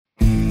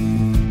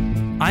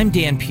I'm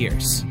Dan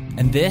Pierce,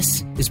 and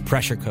this is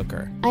Pressure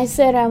Cooker. I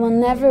said I will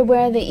never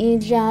wear the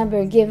hijab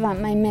or give up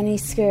my mini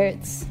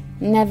skirts.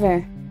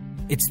 Never.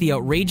 It's the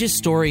outrageous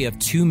story of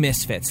two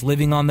misfits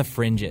living on the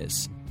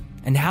fringes,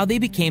 and how they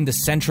became the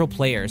central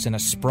players in a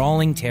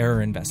sprawling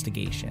terror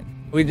investigation.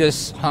 We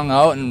just hung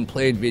out and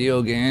played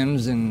video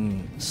games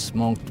and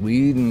smoked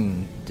weed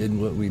and did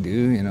what we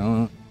do, you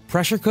know.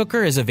 Pressure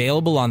Cooker is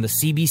available on the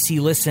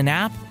CBC Listen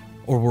app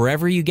or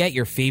wherever you get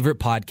your favorite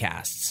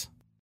podcasts.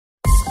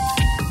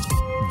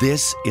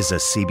 This is a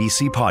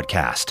CBC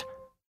podcast.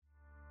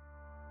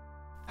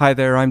 Hi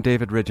there, I'm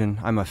David Ridgen.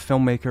 I'm a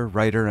filmmaker,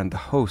 writer, and the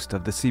host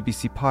of the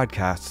CBC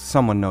podcast,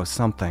 Someone Knows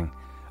Something.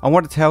 I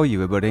want to tell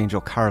you about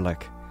Angel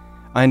Carlick.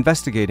 I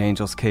investigate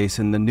Angel's case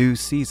in the new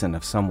season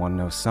of Someone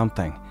Knows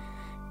Something.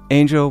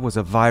 Angel was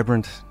a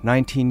vibrant,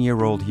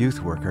 19-year-old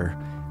youth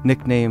worker,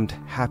 nicknamed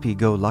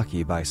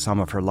Happy-Go-Lucky by some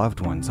of her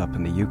loved ones up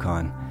in the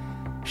Yukon.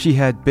 She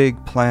had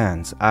big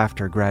plans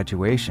after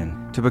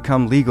graduation to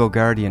become legal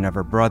guardian of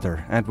her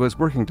brother and was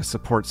working to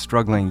support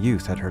struggling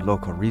youth at her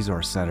local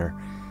resource center.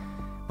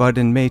 But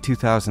in May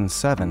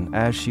 2007,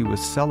 as she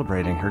was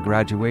celebrating her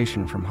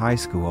graduation from high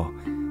school,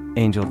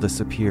 Angel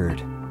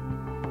disappeared.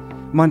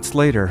 Months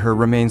later, her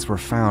remains were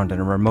found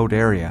in a remote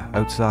area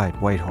outside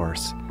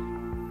Whitehorse.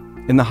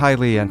 In the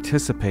highly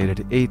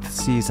anticipated 8th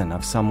season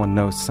of Someone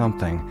Knows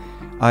Something,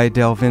 I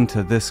delve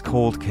into this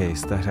cold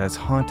case that has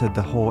haunted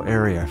the whole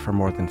area for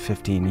more than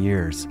 15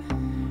 years.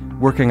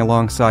 Working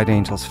alongside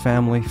Angel's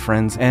family,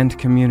 friends, and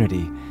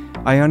community,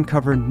 I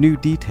uncover new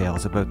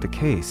details about the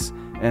case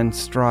and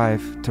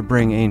strive to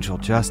bring Angel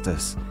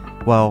justice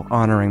while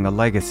honoring the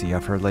legacy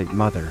of her late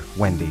mother,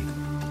 Wendy.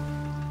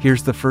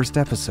 Here's the first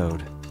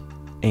episode,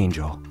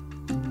 Angel.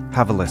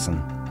 Have a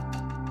listen.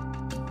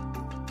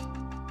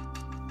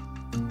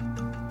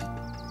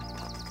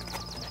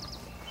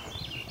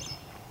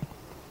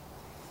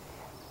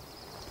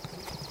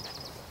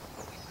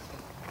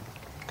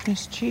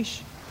 Goodness,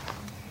 cheesh.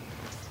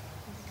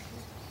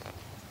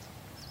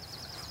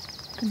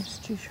 Goodness,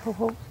 cheesh, ho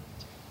ho.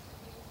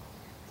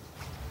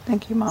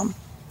 Thank you, Mom.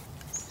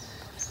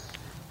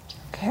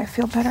 Okay, I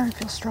feel better. I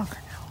feel stronger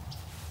now.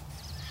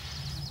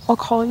 I'll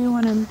call you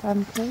when I'm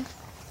done, please.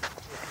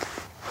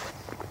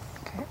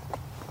 Okay.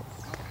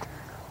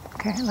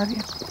 Okay, I love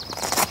you.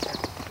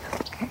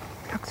 Okay,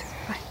 talk soon.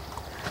 Bye.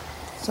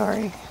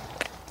 Sorry.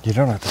 You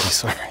don't have to be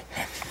sorry.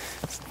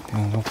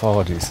 No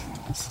apologies.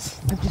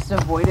 I've just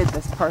avoided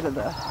this part of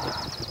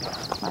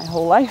my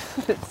whole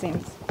life, it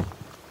seems.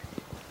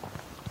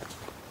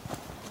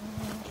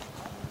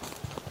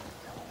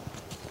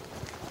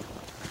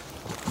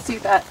 See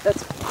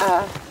that's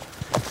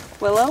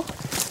willow?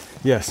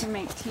 Yes. You can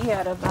make tea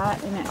out of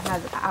that, and it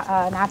has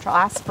natural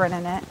aspirin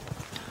in it.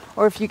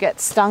 Or if you get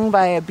stung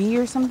by a bee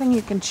or something,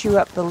 you can chew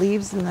up the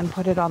leaves and then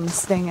put it on the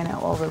sting, and it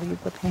will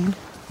relieve the pain.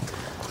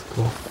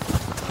 Cool.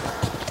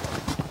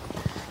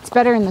 It's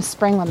better in the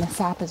spring when the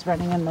sap is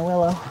running in the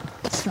willow.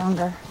 It's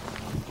stronger.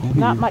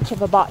 Not much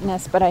of a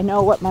botanist, but I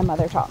know what my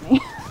mother taught me.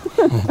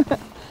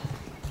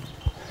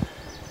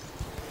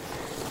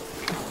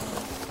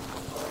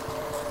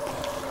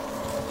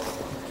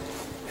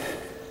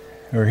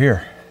 We're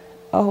here.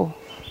 Oh.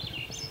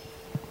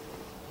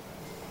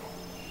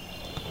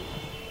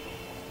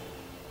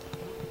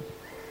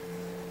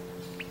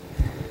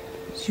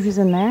 She was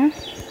in there?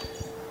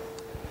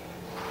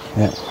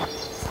 Yeah.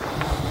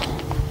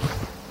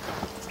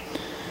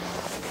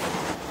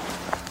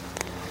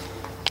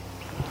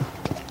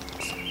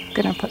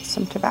 Gonna put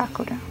some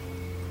tobacco down.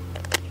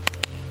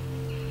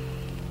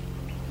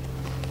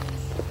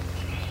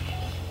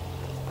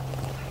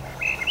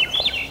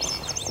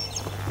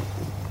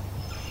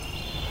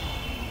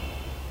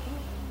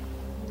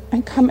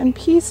 I come in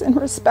peace and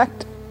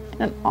respect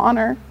and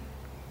honor.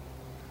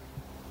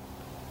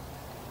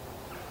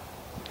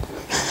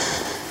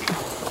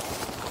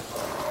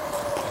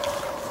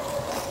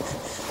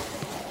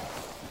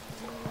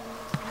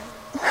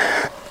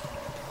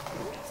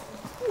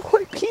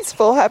 Quite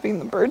peaceful having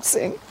the birds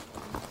sing.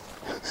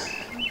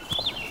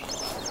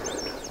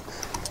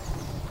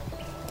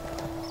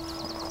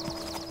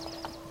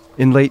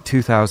 In late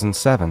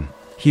 2007,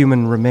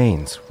 human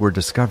remains were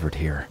discovered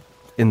here,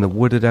 in the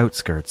wooded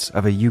outskirts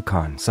of a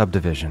Yukon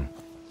subdivision.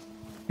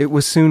 It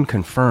was soon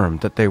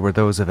confirmed that they were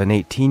those of an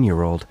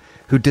 18-year-old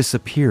who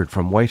disappeared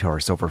from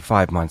Whitehorse over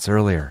 5 months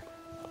earlier.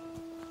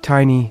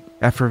 Tiny,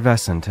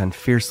 effervescent, and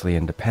fiercely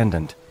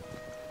independent,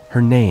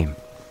 her name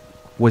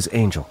was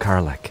Angel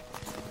Carlick.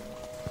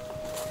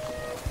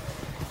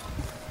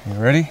 You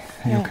ready?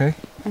 Are you okay?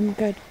 I'm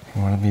good.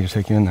 You wanted me to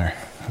take you in there?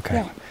 Okay.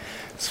 Yeah.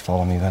 Just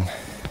follow me then.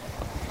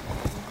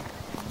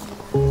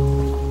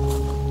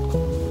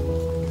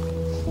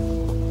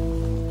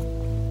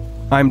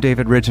 I'm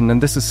David Ridgen,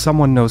 and this is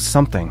Someone Knows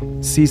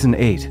Something, Season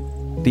 8,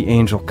 The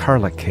Angel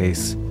Carlick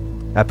Case,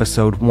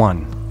 Episode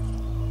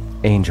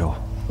 1, Angel.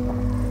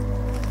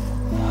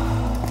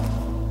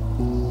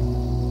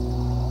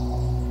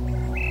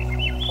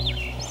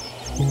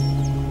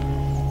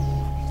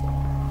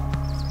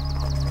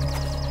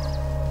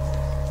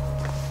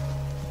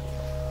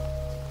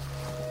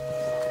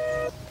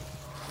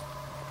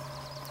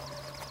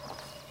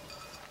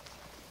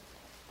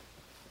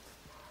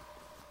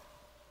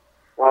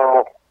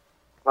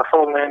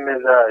 full name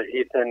is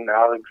Ethan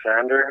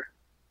Alexander.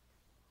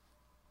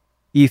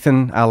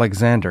 Ethan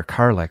Alexander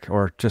Karlik,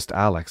 or just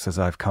Alex as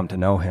I've come to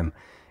know him,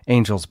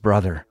 Angel's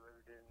brother,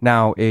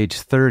 now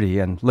age 30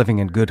 and living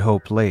in Good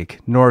Hope Lake,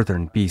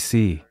 northern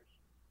BC.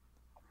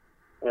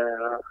 Yeah,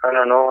 I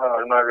don't know.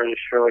 I'm not really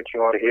sure what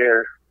you want to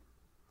hear.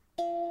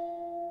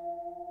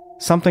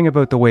 Something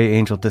about the way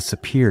Angel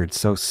disappeared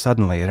so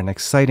suddenly at an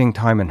exciting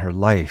time in her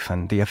life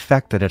and the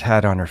effect that it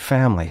had on her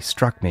family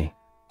struck me.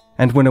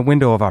 And when a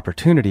window of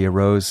opportunity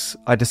arose,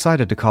 I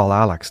decided to call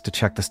Alex to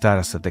check the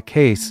status of the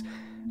case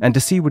and to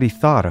see what he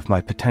thought of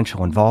my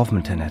potential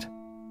involvement in it.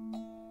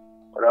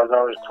 But I was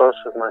always close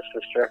with my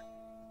sister.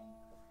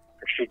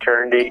 She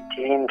turned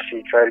 18,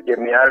 she tried to get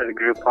me out of the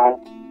group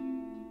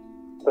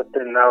home. But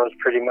then that was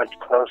pretty much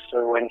close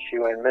to when she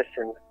went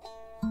missing.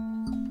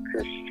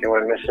 Because she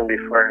went missing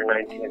before her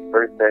 19th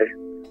birthday.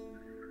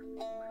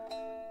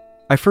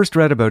 I first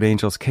read about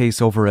Angel's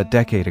case over a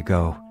decade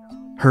ago.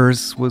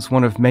 Hers was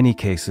one of many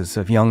cases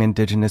of young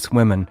Indigenous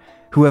women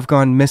who have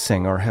gone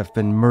missing or have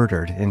been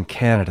murdered in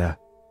Canada.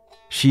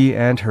 She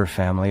and her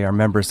family are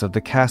members of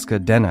the Casca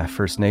Dena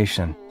First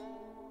Nation.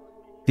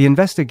 The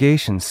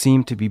investigation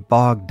seemed to be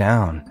bogged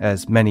down,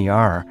 as many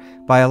are,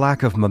 by a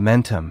lack of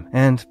momentum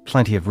and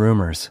plenty of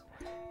rumors,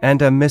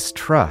 and a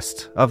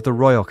mistrust of the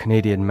Royal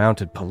Canadian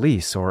Mounted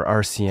Police, or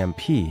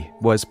RCMP,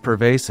 was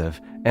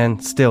pervasive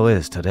and still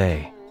is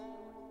today.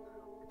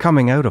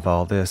 Coming out of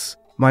all this,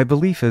 my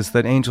belief is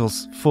that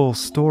Angel's full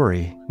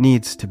story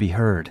needs to be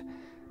heard,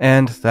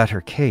 and that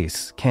her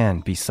case can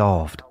be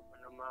solved.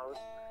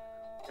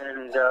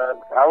 And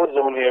I was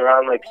only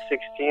around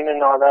 16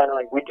 and all that,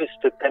 and we just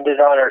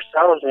depended on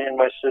ourselves, me and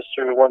my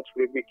sister, once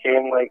we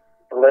became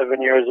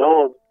 11 years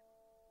old.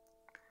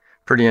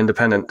 Pretty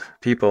independent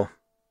people.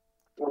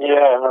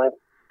 Yeah,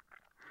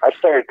 I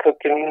started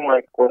cooking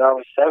when I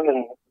was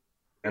 7.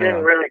 We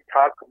didn't really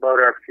talk about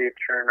our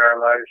future and our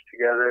lives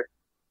together.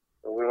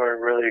 We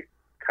weren't really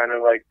kind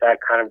of like that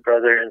kind of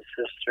brother and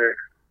sister.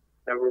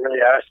 Never really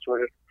asked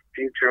what the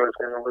future was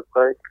going to look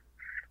like.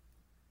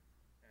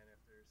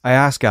 I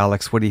ask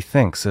Alex what he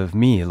thinks of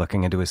me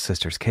looking into his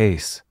sister's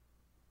case.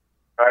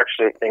 I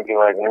actually think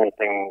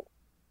anything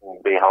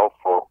would be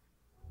helpful.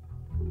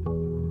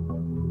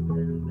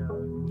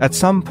 At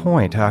some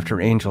point after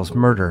Angel's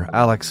murder,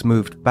 Alex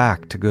moved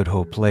back to Good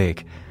Hope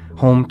Lake,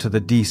 home to the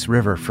Dease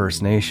River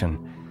First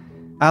Nation.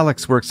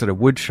 Alex works at a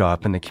wood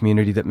shop in the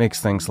community that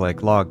makes things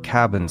like log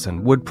cabins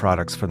and wood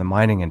products for the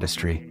mining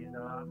industry.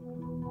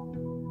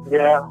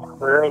 Yeah,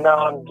 but right now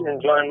I'm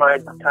enjoying my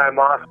time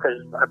off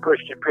because I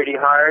pushed it pretty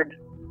hard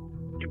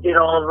to get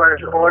all of our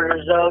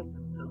orders out.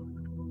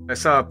 I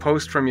saw a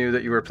post from you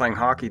that you were playing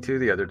hockey too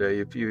the other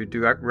day. You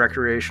do a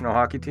recreational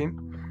hockey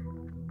team?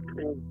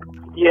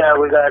 Yeah,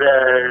 we got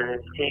a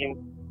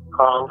team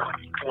called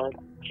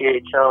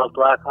GHL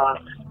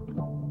Blackhawks.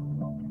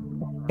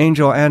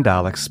 Angel and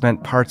Alex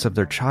spent parts of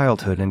their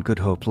childhood in Good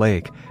Hope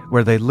Lake,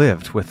 where they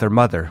lived with their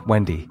mother,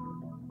 Wendy.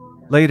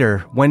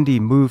 Later, Wendy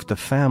moved the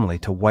family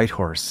to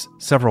Whitehorse,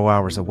 several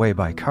hours away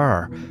by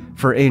car,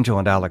 for Angel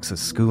and Alex's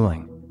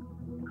schooling.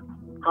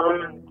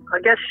 I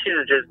guess she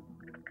was just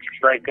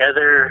like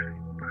other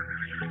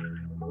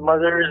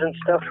mothers and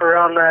stuff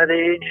around that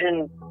age,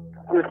 and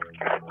with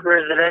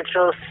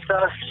residential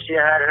stuff, she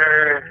had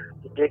her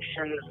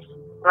addictions,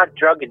 not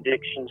drug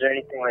addictions or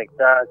anything like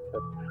that,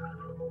 but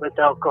with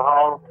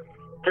alcohol.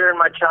 During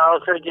my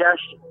childhood, yeah,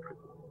 she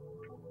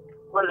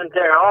wasn't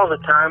there all the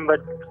time, but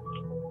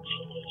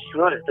she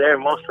was there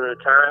most of the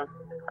time.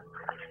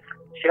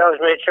 She always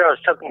made sure I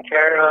was taken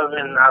care of,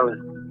 and I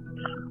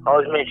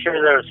always made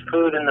sure there was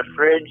food in the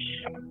fridge.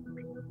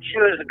 She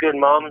was a good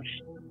mom.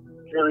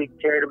 She really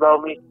cared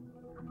about me.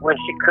 When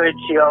she could,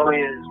 she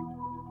always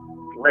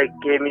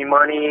gave me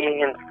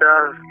money and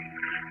stuff.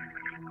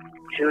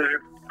 She was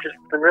just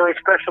a really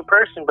special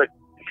person, but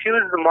she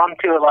was the mom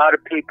to a lot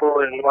of people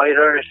in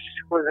Whitehorse.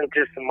 She wasn't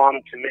just a mom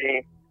to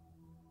me.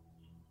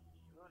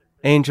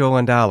 Angel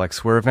and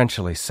Alex were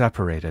eventually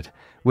separated,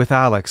 with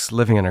Alex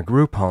living in a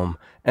group home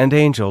and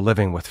Angel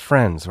living with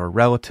friends or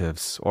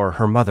relatives or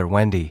her mother,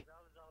 Wendy.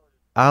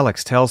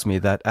 Alex tells me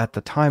that at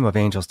the time of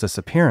Angel's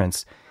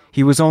disappearance,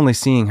 he was only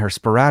seeing her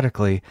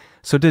sporadically,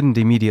 so didn't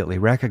immediately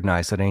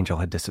recognize that Angel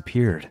had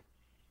disappeared.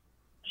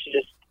 She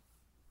just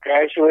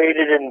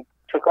graduated and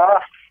took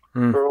off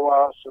for a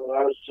while, so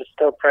I was just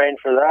still praying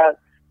for that.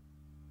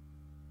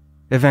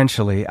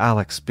 Eventually,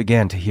 Alex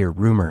began to hear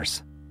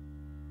rumors.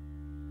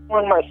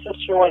 When my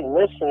sister went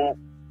missing,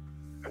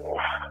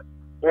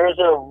 there was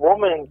a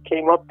woman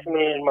came up to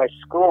me in my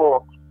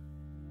school.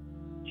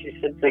 She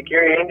said,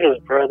 Gary Angel's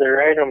brother,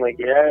 right? I'm like,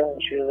 yeah.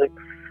 And she was like,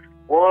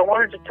 well, I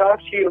wanted to talk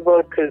to you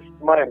about because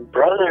my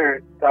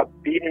brother got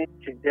beaten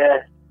to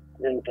death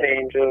and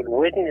Angel had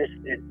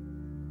witnessed it.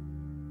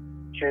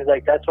 She was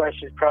like, that's why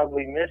she's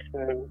probably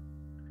missing him.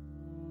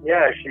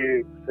 Yeah,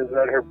 she said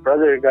that her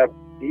brother got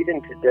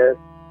beaten to death.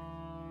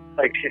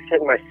 She said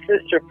my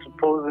sister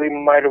supposedly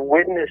might have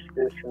witnessed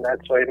this, and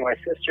that's why my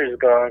sister's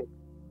gone.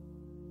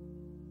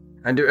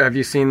 And have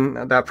you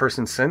seen that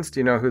person since? Do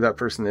you know who that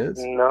person is?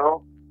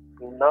 No.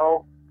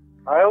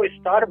 I always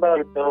thought about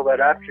it though, but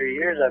after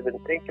years I've been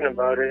thinking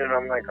about it, and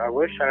I'm like, I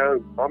wish I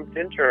bumped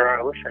into her.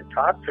 I wish I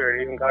talked to her,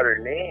 even got her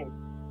name.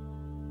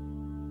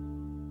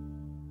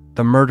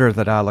 The murder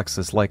that Alex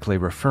is likely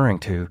referring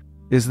to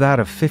is that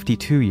of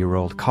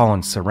 52-year-old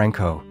Colin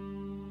Serenko.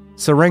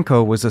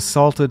 Serenko was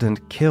assaulted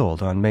and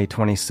killed on May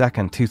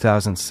 22,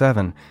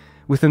 2007,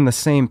 within the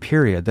same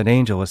period that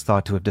Angel is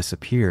thought to have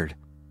disappeared.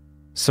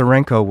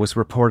 Serenko was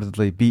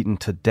reportedly beaten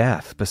to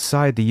death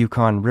beside the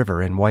Yukon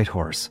River in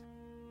Whitehorse.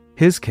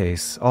 His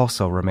case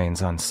also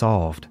remains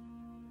unsolved.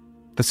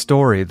 The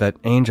story that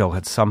Angel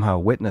had somehow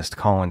witnessed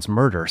Colin's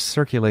murder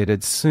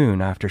circulated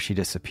soon after she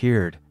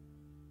disappeared.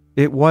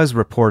 It was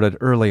reported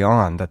early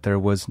on that there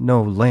was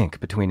no link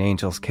between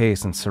Angel's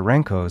case and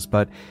Serenko's,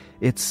 but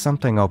it's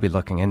something I'll be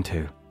looking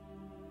into.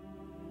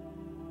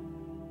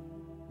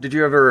 Did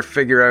you ever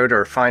figure out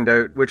or find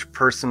out which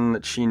person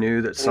that she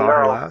knew that saw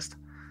her last?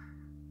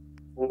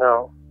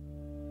 No.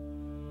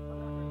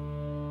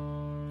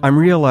 I'm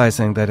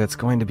realizing that it's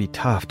going to be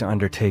tough to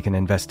undertake an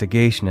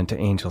investigation into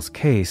Angel's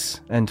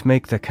case and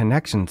make the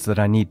connections that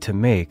I need to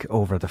make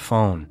over the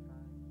phone.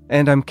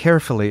 And I'm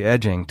carefully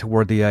edging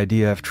toward the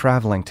idea of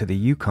traveling to the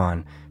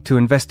Yukon to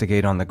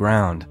investigate on the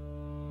ground.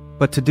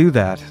 But to do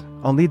that,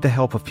 I'll need the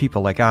help of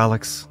people like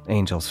Alex,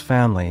 Angel's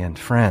family, and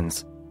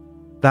friends.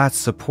 That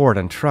support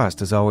and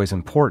trust is always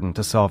important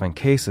to solving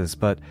cases,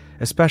 but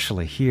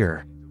especially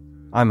here.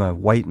 I'm a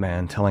white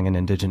man telling an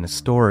Indigenous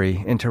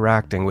story,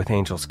 interacting with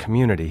Angel's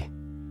community.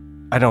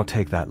 I don't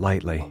take that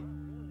lightly.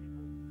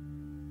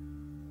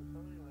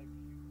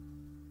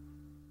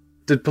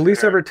 Did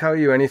police ever tell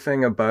you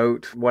anything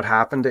about what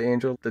happened to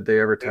Angel? Did they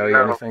ever tell you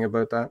anything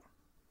about that?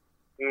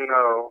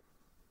 No.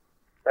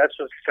 That's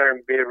what's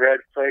starting to be a red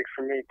flag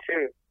for me,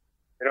 too.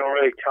 They don't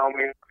really tell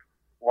me,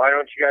 why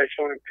don't you guys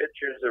show me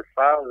pictures or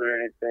files or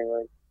anything?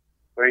 Like,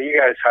 where are you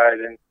guys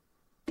hiding?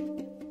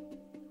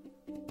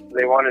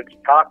 They wanted to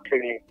talk to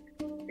me,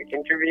 like,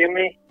 interview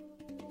me.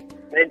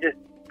 They just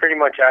pretty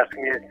much asked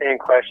me the same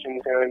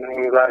questions. When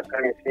was the last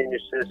time you seen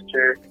your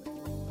sister?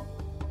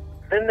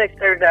 Then they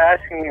started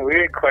asking me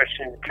weird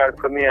questions to try to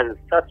put me as a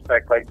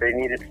suspect, like they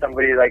needed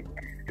somebody like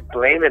to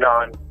blame it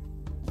on.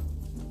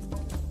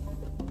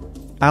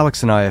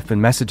 Alex and I have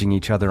been messaging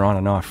each other on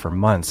and off for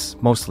months,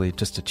 mostly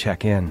just to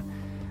check in.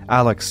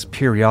 Alex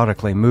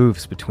periodically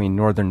moves between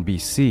northern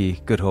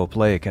BC, Good Hope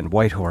Lake, and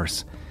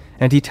Whitehorse,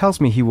 and he tells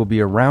me he will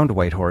be around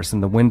Whitehorse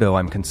in the window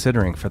I'm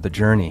considering for the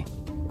journey.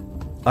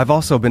 I've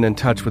also been in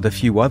touch with a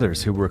few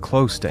others who were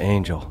close to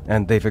Angel,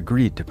 and they've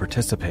agreed to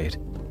participate.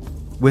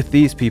 With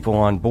these people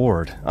on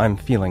board, I'm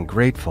feeling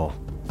grateful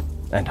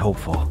and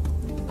hopeful.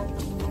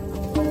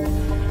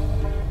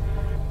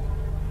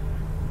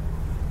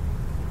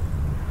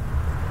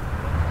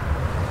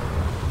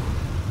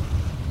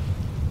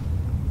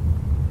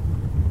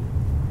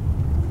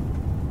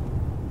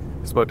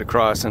 It's about to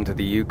cross into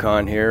the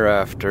Yukon here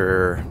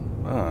after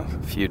a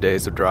few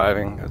days of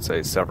driving, I'd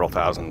say several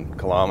thousand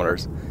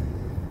kilometers.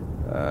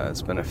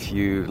 It's been a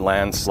few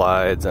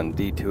landslides and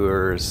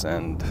detours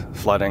and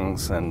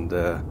floodings and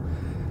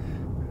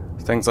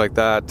things like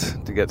that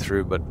to get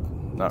through, but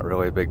not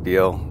really a big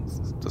deal.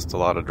 It's just a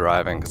lot of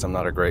driving because I'm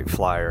not a great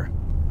flyer.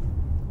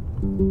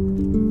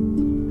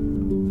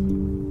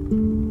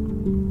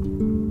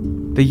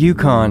 The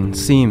Yukon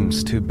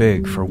seems too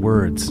big for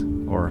words,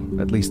 or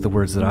at least the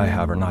words that I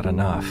have are not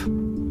enough.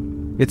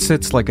 It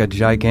sits like a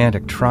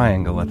gigantic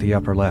triangle at the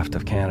upper left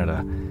of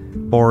Canada.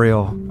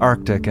 Boreal,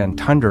 Arctic, and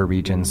tundra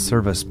regions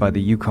serviced by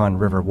the Yukon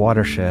River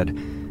watershed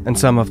and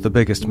some of the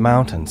biggest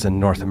mountains in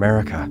North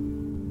America.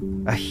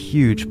 A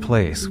huge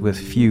place with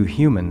few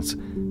humans,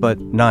 but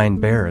 9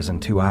 bears in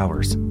 2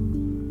 hours.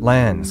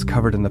 Lands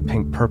covered in the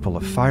pink-purple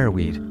of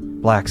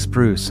fireweed, black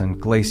spruce, and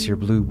glacier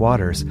blue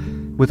waters,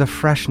 with a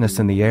freshness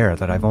in the air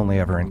that I've only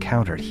ever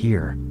encountered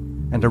here,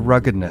 and a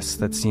ruggedness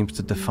that seems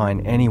to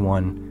define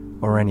anyone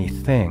or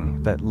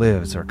anything that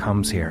lives or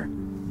comes here.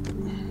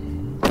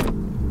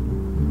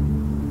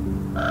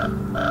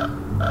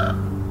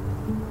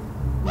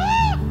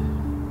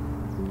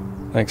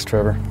 Thanks,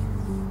 Trevor.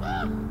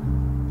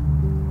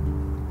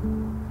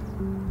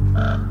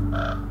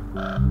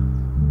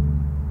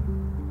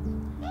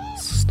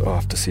 Just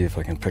off to see if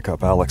I can pick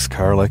up Alex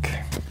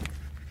Karlik.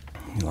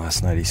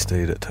 Last night he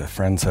stayed at a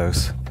friend's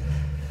house.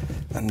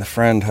 And the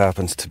friend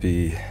happens to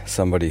be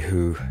somebody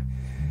who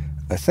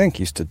I think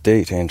used to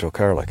date Angel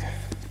Karlik.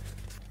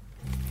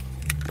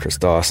 Chris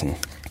Dawson.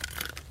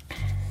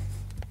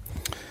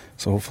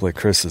 So hopefully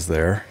Chris is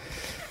there.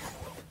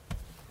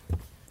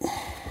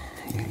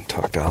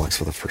 Talk to Alex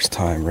for the first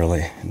time,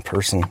 really, in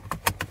person.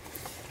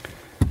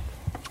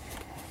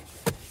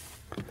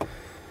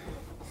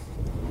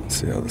 Let's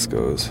see how this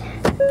goes.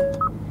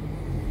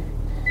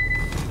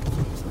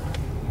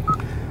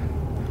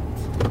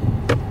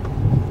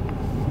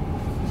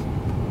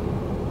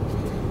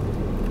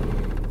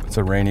 It's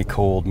a rainy,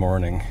 cold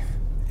morning,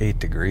 8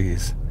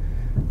 degrees,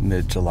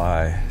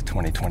 mid-July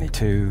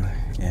 2022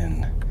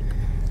 in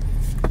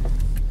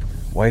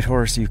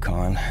Whitehorse,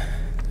 Yukon.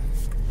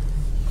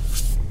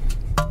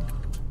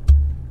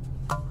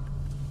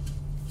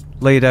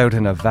 Laid out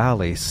in a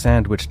valley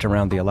sandwiched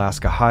around the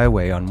Alaska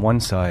Highway on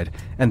one side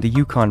and the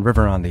Yukon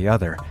River on the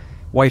other,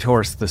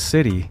 Whitehorse, the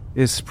city,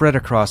 is spread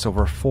across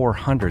over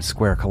 400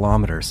 square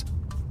kilometers.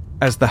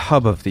 As the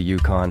hub of the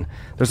Yukon,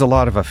 there's a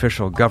lot of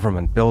official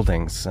government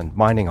buildings and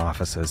mining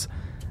offices,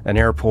 an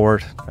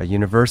airport, a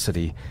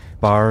university,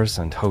 bars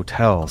and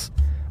hotels,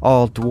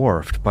 all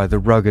dwarfed by the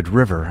rugged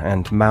river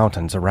and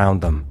mountains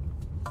around them.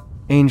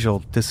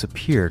 Angel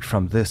disappeared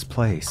from this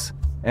place,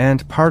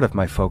 and part of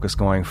my focus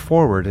going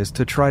forward is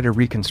to try to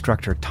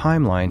reconstruct her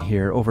timeline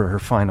here over her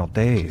final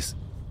days.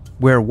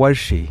 Where was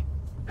she?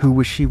 Who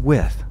was she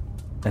with?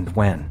 And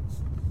when?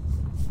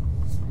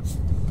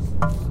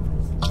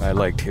 I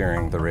liked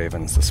hearing the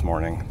ravens this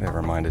morning. They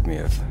reminded me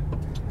of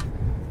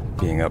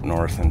being up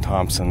north in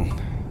Thompson.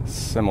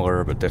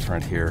 Similar but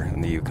different here in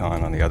the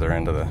Yukon on the other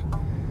end of the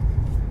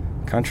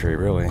country,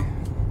 really.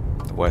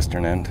 The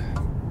western end.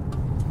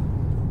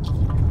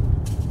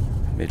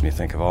 Made me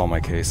think of all my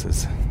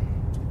cases.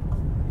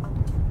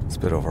 It's a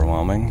bit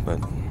overwhelming,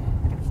 but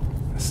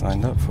I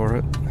signed up for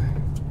it.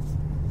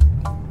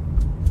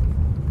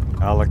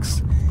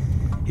 Alex,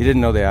 he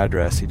didn't know the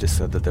address. He just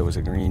said that there was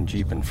a green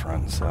Jeep in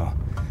front, so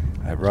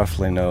I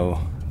roughly know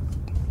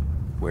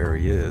where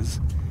he is.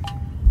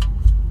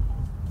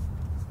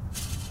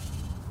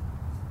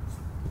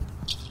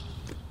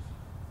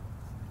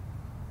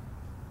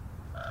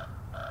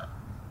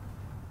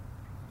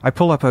 I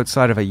pull up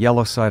outside of a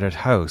yellow-sided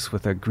house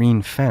with a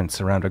green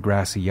fence around a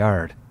grassy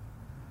yard.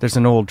 There's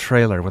an old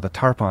trailer with a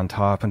tarp on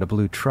top and a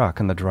blue truck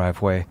in the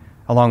driveway,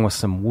 along with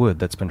some wood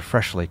that's been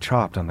freshly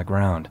chopped on the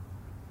ground.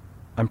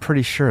 I'm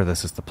pretty sure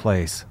this is the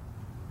place.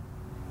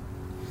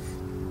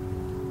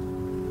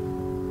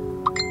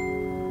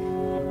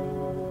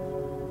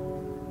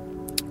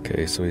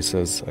 Okay, so he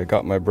says, I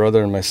got my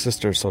brother and my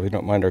sister, so if you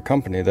don't mind our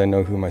company, they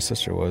know who my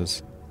sister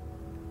was.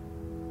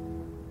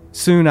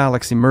 Soon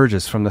Alex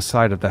emerges from the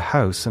side of the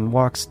house and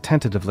walks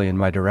tentatively in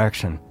my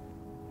direction.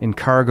 In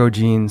cargo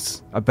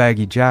jeans, a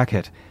baggy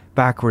jacket,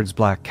 backwards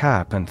black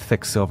cap, and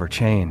thick silver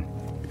chain.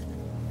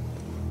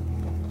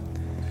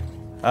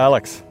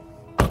 Alex,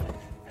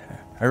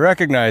 I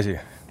recognize you.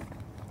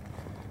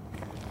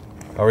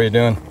 How are you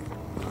doing?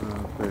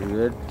 Pretty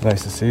good.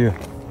 Nice to see you.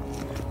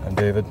 I'm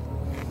David.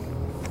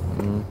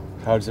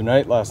 How's your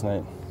night last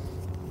night?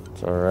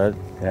 It's alright.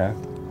 Yeah?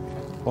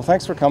 Well,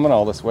 thanks for coming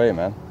all this way,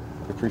 man.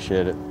 I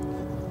appreciate it.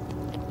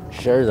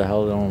 Sure the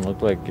hell don't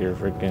look like your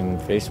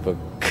freaking Facebook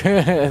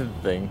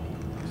thing.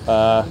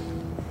 I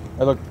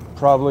look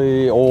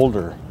probably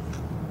older.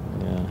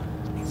 Yeah.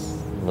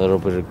 A little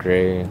bit of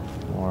gray,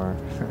 more.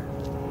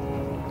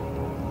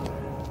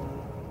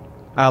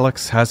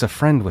 Alex has a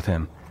friend with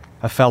him,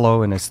 a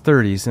fellow in his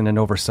 30s in an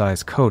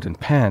oversized coat and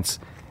pants,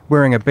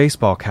 wearing a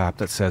baseball cap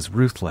that says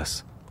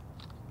Ruthless.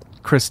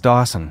 Chris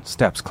Dawson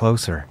steps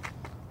closer.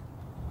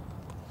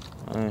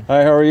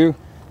 Hi, how are you?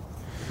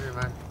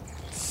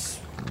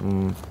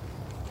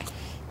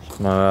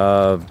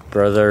 My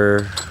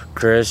brother,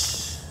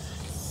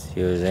 Chris,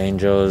 he was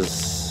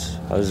Angel's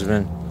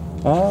husband.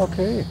 Oh,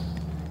 okay.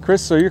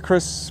 Chris, so you're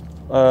Chris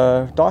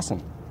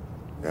Dawson?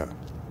 Yeah.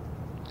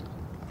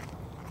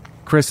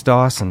 Chris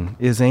Dawson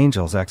is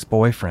Angel's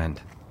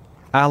ex-boyfriend.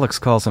 Alex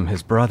calls him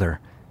his brother,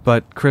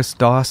 but Chris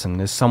Dawson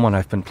is someone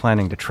I've been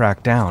planning to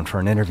track down for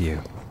an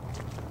interview.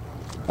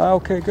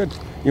 Okay, good.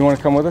 You want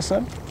to come with us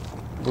then?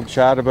 We'll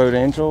chat about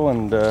Angel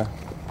and you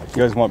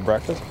guys want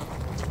breakfast?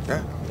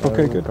 Yeah.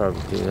 Okay, We'll good.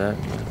 probably do that.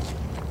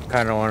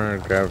 Kind of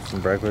wanted to grab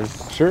some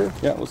breakfast. Sure,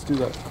 yeah, let's do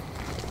that.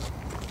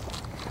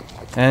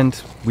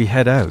 And we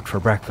head out for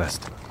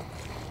breakfast.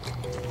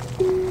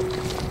 Can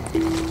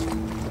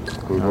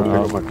we go pick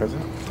up my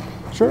cousin?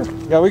 Sure.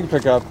 Yeah, we can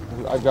pick up.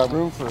 I've got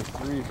room for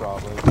 3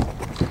 probably.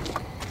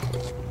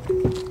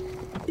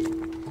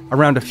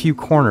 Around a few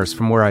corners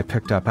from where I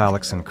picked up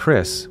Alex and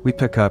Chris, we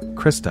pick up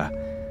Krista,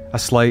 a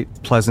slight,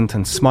 pleasant,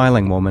 and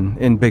smiling woman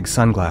in big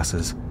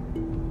sunglasses.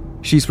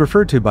 She's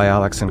referred to by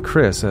Alex and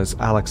Chris as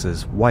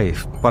Alex's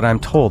wife, but I'm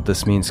told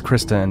this means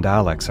Krista and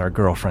Alex are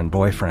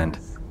girlfriend-boyfriend.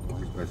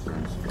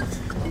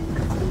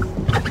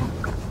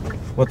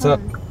 What's up?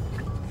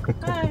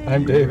 Hi.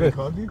 I'm David.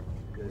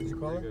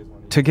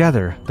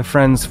 Together, the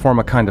friends form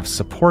a kind of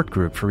support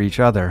group for each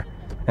other,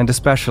 and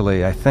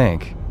especially, I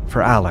think,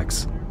 for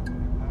Alex.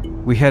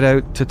 We head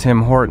out to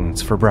Tim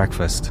Hortons for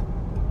breakfast.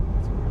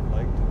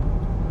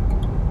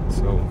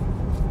 So,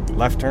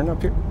 left turn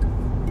up here?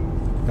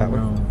 That way?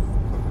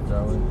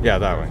 That way? Yeah,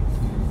 that way.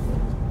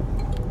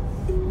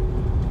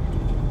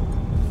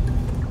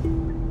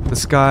 The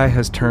sky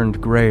has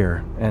turned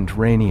grayer and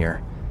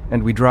rainier,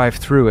 and we drive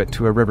through it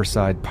to a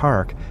riverside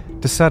park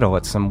to settle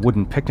at some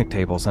wooden picnic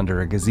tables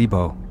under a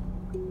gazebo.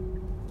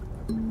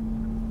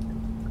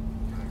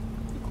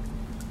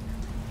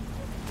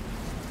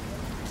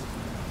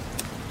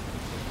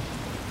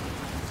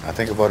 I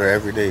think about her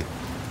every day.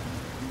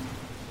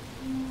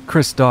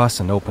 Chris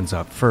Dawson opens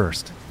up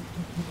first.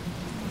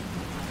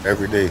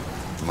 Every day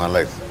of my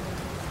life.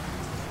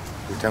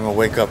 Every time I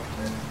wake up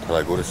till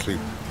I go to sleep.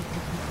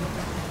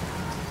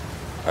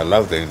 I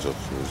love the Angel.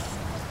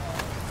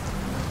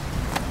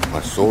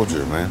 my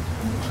soldier, man.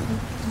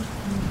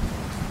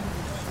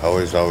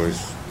 Always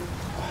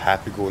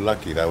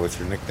happy-go-lucky. That was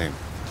her nickname.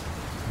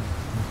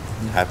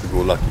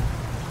 Happy-go-lucky.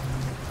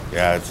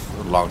 Yeah, it's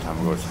a long time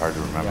ago. It's hard to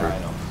remember. Yeah, I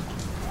know.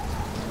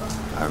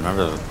 I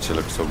remember she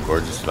looked so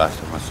gorgeous last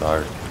time I saw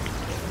her.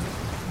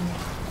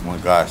 Oh my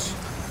gosh.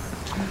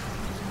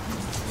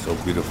 So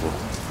beautiful.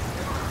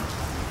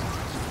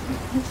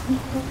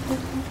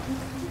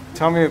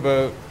 Tell me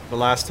about the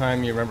last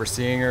time you remember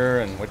seeing her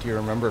and what do you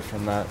remember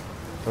from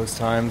those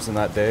times and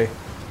that day?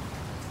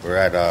 We're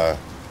at,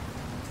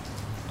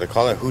 they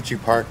call it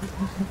Hoochie Park.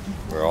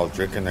 We're all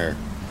drinking there.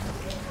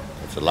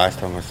 It's the last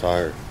time I saw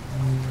her.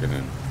 And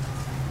then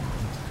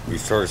we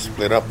sort of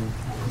split up.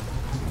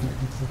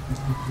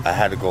 I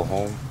had to go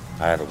home.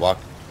 I had to walk.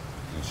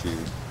 And she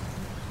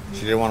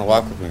didn't want to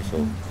walk with me,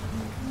 so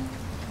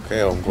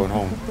okay, I'm going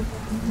home.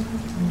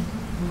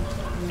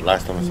 The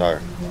last time I saw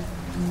her.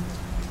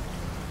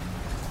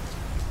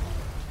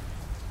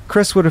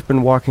 Chris would have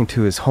been walking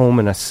to his home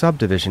in a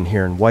subdivision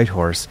here in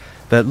Whitehorse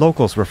that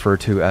locals refer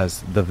to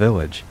as the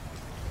Village.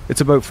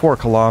 It's about 4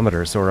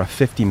 kilometers or a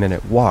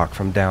 50-minute walk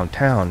from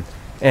downtown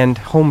and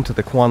home to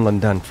the Kwanlin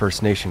Dun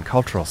First Nation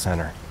Cultural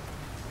Center.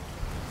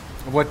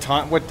 What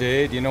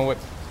day? Do you know what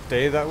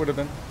day that would have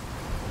been?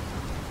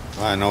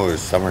 Well, I know it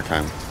was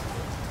summertime.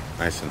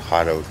 Nice and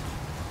hot out.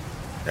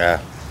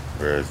 Yeah,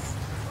 we're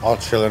all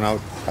chilling out,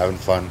 having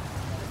fun.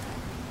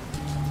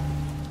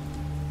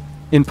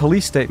 In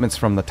police statements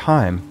from the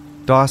time,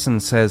 Dawson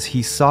says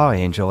he saw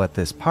Angel at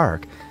this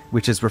park,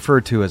 which is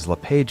referred to as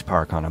LePage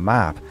Park on a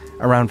map,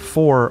 around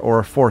 4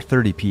 or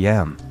 4:30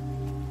 p.m.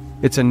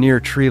 It's a near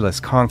treeless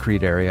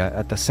concrete area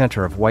at the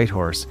center of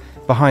Whitehorse,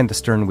 behind the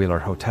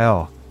Sternwheeler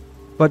Hotel.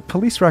 But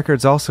police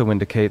records also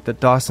indicate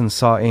that Dawson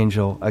saw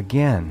Angel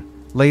again,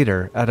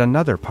 later at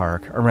another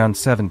park around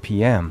 7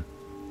 p.m.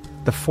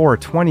 The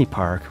 420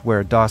 Park,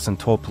 where Dawson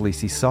told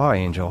police he saw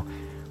Angel,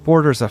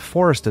 borders a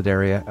forested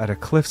area at a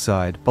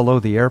cliffside below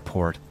the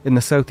airport in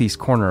the southeast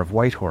corner of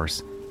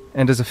Whitehorse,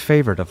 and is a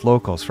favorite of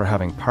locals for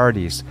having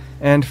parties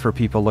and for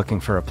people looking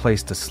for a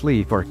place to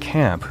sleep or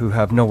camp who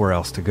have nowhere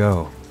else to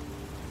go.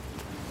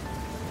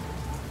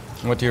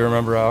 What do you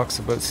remember, Alex,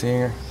 about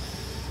seeing her?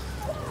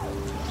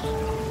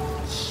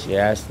 She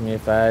asked me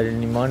if I had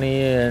any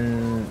money,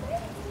 and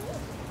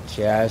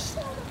she asked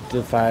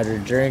if I had a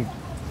drink.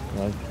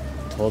 I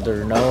told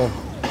her no.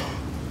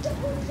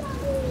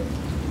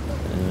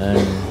 And then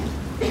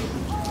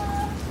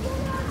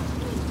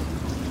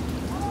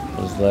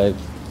it was like,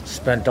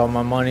 spent all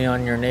my money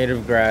on your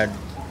native grad.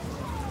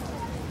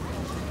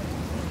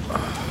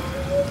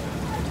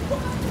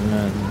 And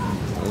then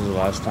it was the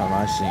last time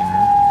I seen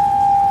her.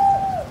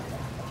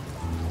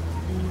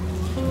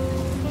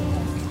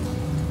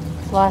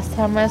 Last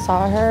time I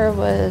saw her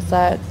was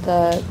at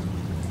the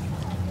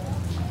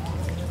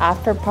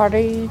after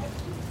party.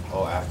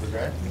 Oh, after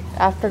grad?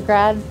 After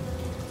grad.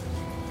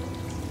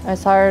 I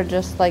saw her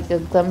just like a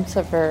glimpse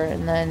of her,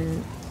 and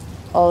then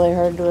all I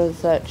heard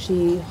was that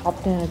she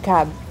hopped in a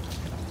cab,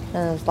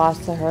 and it was the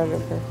last I heard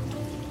of her.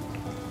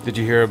 Did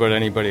you hear about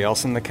anybody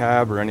else in the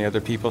cab or any other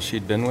people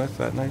she'd been with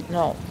that night?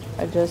 No,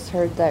 I just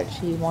heard that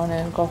she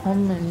wanted to go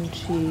home, and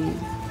she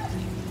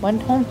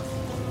went home.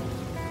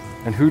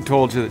 And who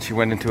told you that she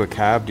went into a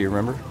cab? Do you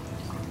remember?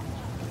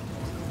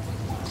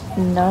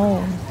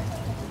 No,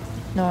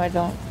 I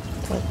don't.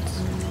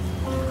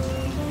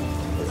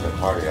 It's a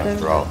party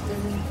after all.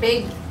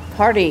 Big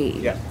party.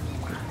 Yeah.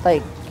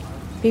 Like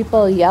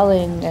people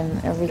yelling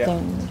and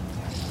everything.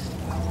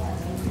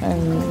 Yeah.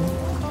 And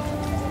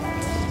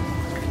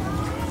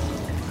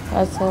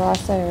that's the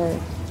last I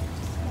heard.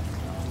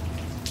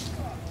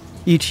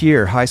 Each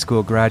year, high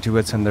school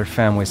graduates and their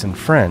families and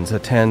friends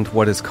attend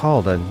what is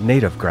called a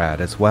native grad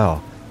as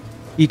well.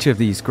 Each of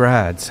these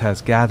grads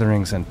has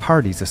gatherings and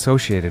parties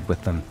associated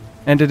with them,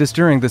 and it is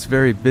during this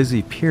very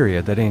busy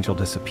period that Angel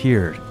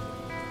disappeared.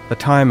 The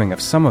timing of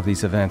some of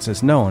these events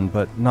is known,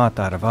 but not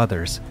that of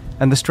others,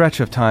 and the stretch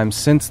of time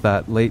since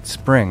that late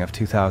spring of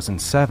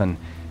 2007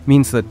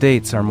 means that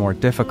dates are more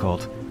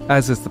difficult,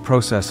 as is the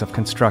process of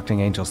constructing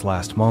Angel's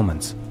last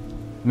moments.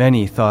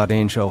 Many thought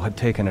Angel had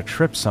taken a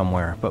trip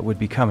somewhere but would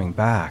be coming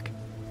back.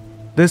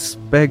 This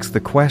begs the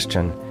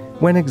question,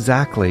 when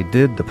exactly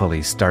did the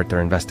police start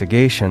their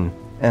investigation,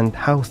 and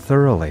how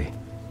thoroughly?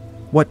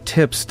 What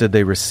tips did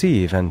they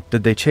receive, and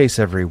did they chase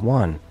every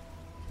one?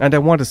 And I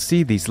want to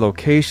see these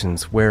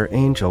locations where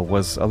Angel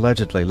was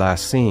allegedly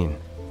last seen.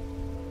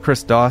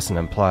 Chris Dawson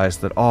implies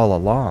that all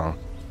along,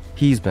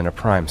 he's been a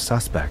prime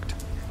suspect.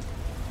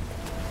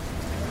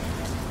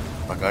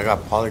 Like, I got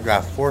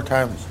polygraphed 4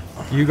 times.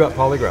 You got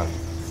polygraphed?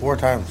 4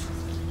 times.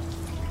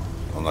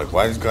 I'm like,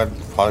 why does God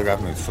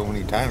polygraph me so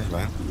many times,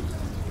 man?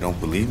 You don't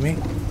believe me?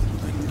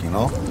 Like, you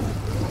know?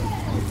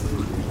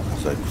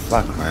 It's like,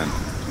 fuck, man.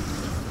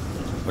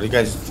 What are you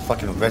guys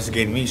fucking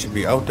investigating me? You should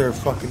be out there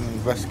fucking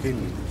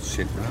investigating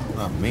shit, man.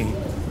 Not me.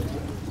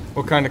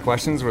 What kind of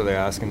questions were they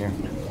asking you?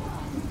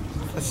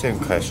 The same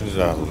questions.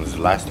 Was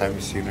the last time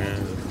you seen her?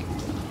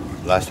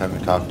 Last time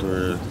you talked to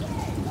her?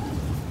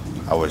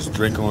 I was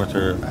drinking with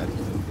her at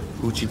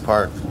Hoochie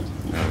Park,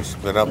 and we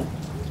split up.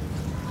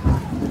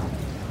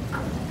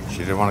 She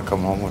didn't want to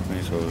come home with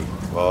me, so,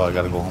 well, I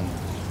got to go home.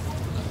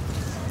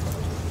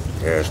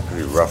 Yeah, it's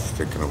pretty rough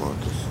thinking about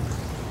this.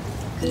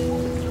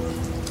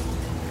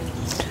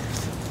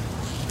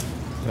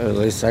 At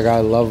least I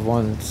got loved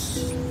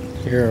ones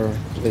here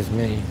with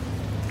me.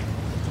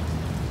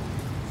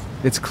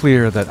 It's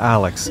clear that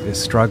Alex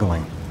is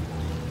struggling.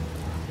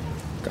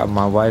 Got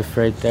my wife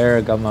right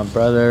there, got my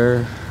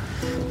brother.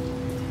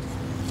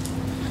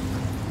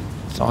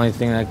 It's the only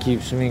thing that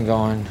keeps me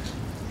going.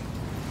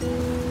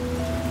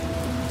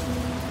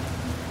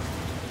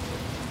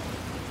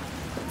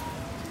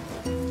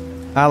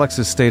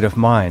 Alex's state of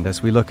mind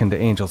as we look into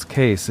Angel's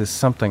case is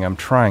something I'm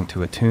trying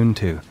to attune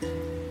to.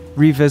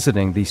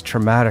 Revisiting these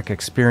traumatic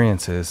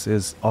experiences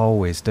is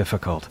always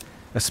difficult,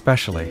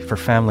 especially for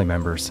family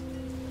members.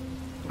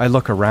 I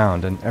look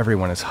around and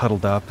everyone is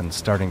huddled up and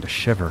starting to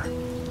shiver.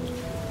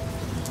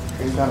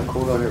 It's kind of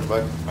cool out here,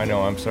 bud. I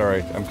know, I'm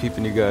sorry. I'm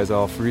keeping you guys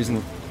all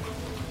freezing.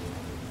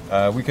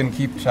 We can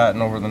keep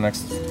chatting over the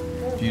next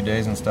few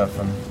days and stuff.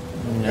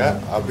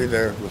 Yeah, I'll be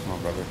there with my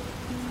brother.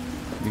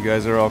 You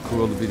guys are all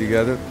cool to be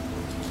together.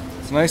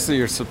 It's nice that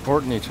you're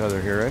supporting each other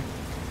here, eh?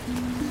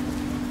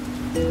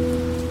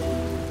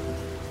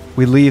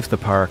 We leave the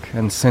park,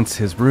 and since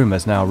his room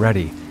is now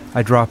ready,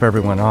 I drop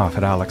everyone off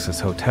at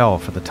Alex's hotel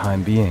for the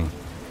time being.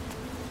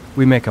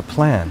 We make a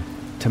plan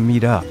to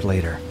meet up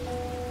later.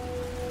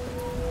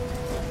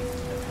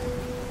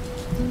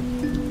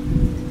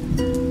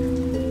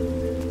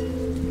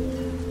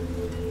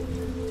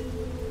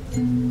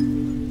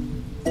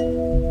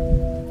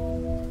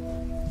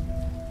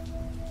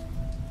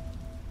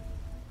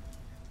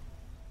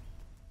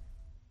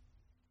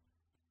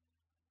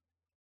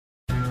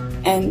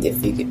 And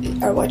if you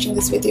are watching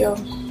this video,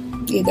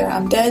 either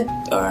I'm dead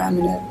or I'm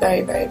in a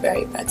very, very,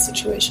 very bad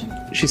situation.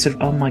 She said,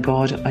 oh my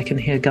God, I can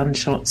hear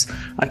gunshots.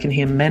 I can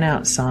hear men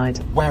outside.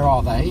 Where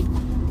are they?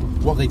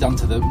 What have they done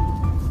to them?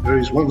 There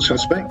is one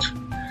suspect,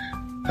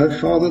 her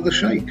father, the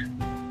Sheikh.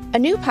 A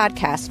new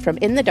podcast from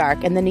In the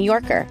Dark and The New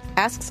Yorker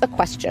asks a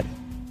question.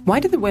 Why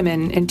do the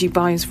women in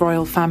Dubai's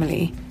royal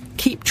family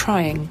keep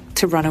trying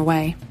to run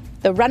away?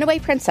 The Runaway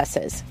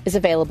Princesses is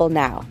available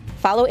now.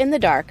 Follow In the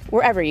Dark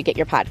wherever you get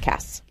your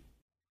podcasts.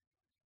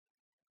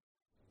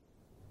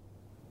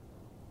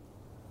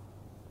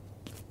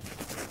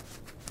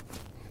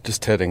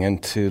 Just heading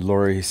into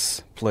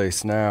Lori's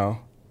place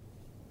now.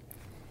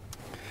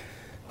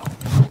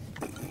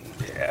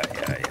 Yeah.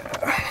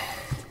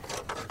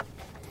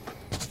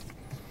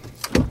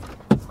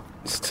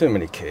 There's too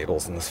many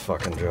cables in this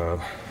fucking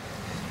job.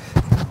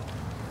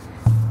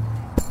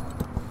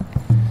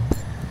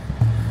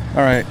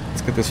 Alright,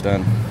 let's get this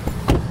done.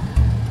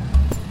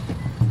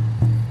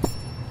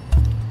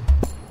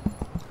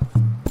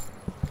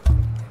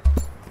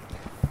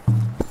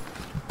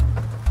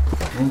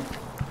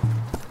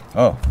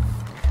 Oh,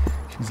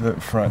 she's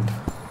out front.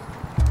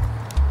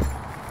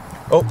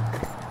 Oh,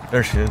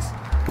 there she is.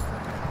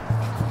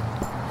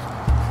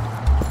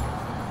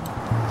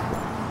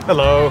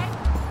 Hello.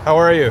 How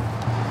are you?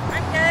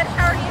 I'm good.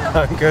 How are you?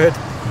 I'm good.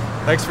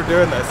 Thanks for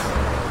doing this.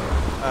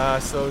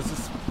 So is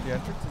this the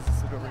entrance? Is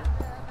this it over here?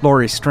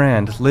 Lori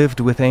Strand lived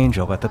with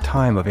Angel at the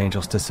time of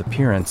Angel's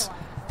disappearance,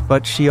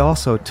 but she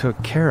also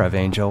took care of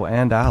Angel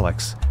and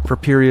Alex for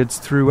periods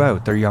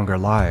throughout their younger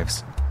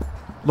lives.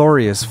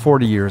 Lori is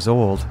 40 years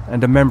old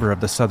and a member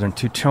of the Southern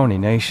Tutchone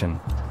Nation.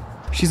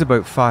 She's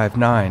about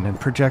 5'9" and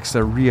projects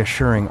a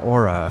reassuring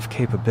aura of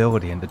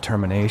capability and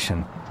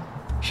determination.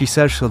 She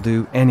says she'll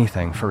do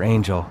anything for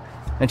Angel,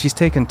 and she's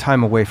taken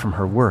time away from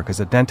her work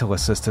as a dental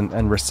assistant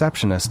and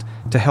receptionist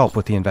to help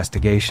with the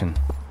investigation.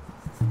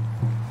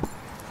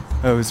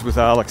 I was with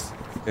Alex,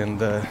 and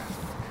there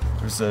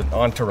was an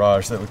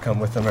entourage that would come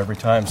with them every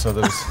time, so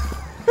there was...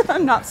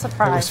 I'm not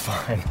surprised. It was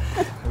fine.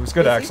 It was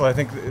good, actually. I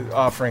think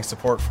offering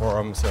support for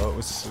him, so it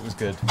was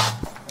good.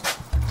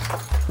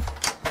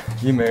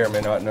 You may or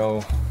may not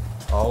know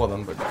all of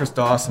them, but Chris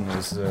Dawson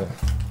was there.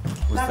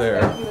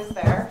 Good. He was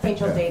there.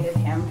 Angel dated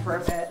him for a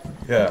bit.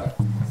 Yeah.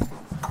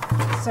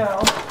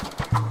 So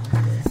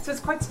it's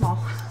quite small.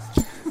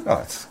 Oh,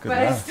 it's good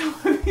but enough. I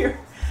still live here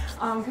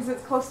because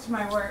it's close to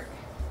my work.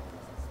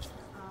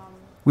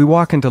 We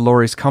walk into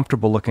Lori's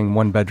comfortable-looking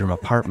one-bedroom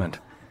apartment.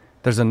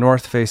 There's a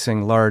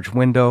north-facing large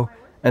window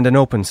and an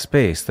open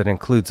space that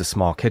includes a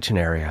small kitchen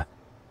area.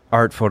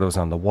 Art photos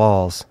on the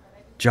walls,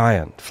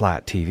 giant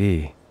flat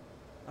TV.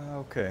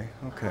 Okay.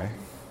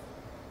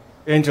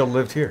 Angel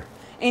lived here.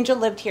 Angel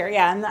lived here,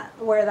 yeah, and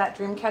where that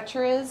dream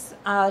catcher is,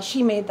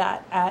 she made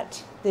that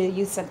at the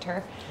youth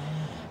center,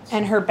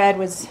 and her bed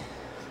was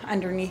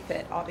underneath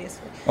it,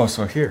 obviously. Oh,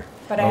 so here.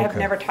 But I have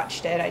never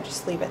touched it. I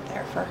just leave it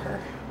there for her.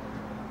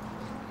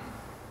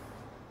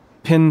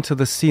 Pinned to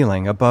the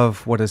ceiling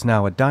above what is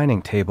now a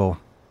dining table,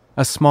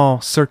 a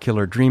small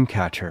circular dream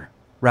catcher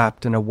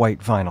wrapped in a white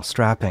vinyl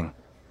strapping.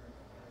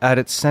 At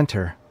its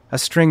center, a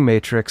string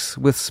matrix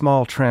with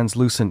small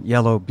translucent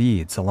yellow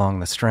beads along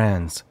the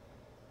strands.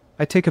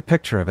 I take a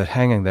picture of it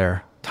hanging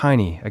there,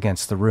 tiny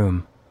against the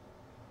room.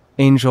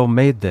 Angel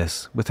made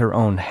this with her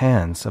own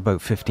hands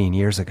about 15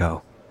 years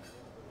ago.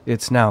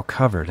 It's now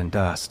covered in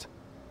dust.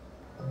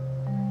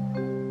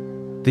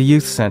 The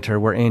youth center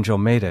where Angel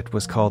made it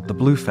was called the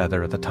Blue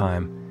Feather at the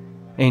time.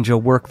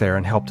 Angel worked there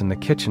and helped in the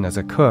kitchen as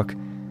a cook,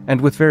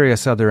 and with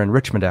various other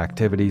enrichment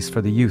activities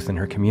for the youth in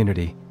her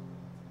community.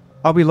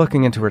 I'll be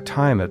looking into her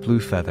time at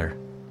Blue Feather,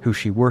 who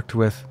she worked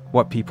with,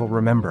 what people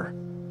remember.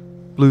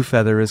 Blue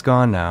Feather is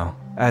gone now,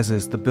 as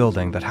is the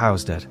building that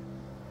housed it.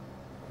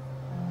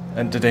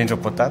 And did Angel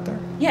put that there?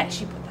 Yeah,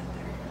 she put that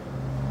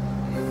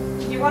there.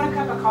 Do you want a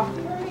cup of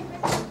coffee or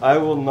anything? I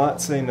will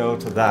not say no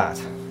to that.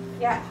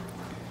 Yeah.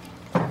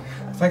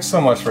 Thanks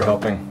so much for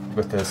helping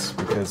with this,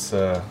 because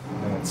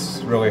it's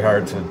really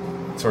hard to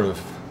sort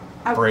of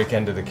break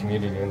into the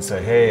community and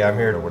say, hey, I'm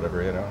here or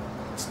whatever, you know.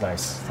 It's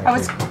nice. Thank I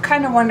was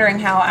kind of wondering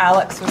how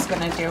Alex was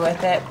going to do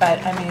with it, but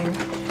I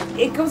mean,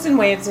 it goes in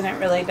waves and it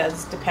really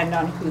does depend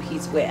on who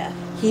he's with.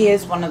 He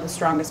is one of the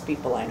strongest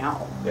people I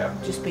know. Yeah.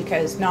 Just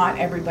because not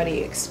everybody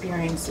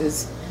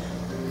experiences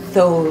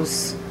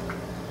those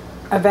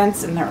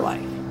events in their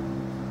life.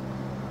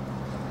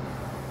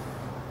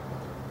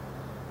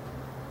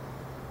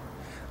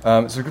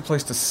 Is there a good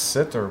place to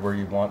sit or where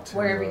you want to?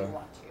 Wherever you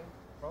want to.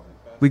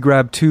 We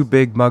grab 2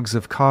 big mugs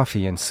of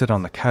coffee and sit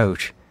on the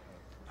couch.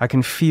 I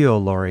can feel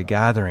Laurie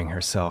gathering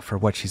herself for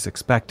what she's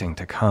expecting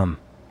to come.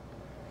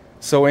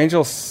 So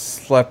Angel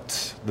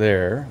slept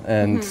there,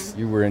 and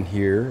you were in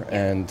here,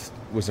 and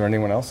was there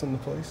anyone else in the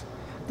place?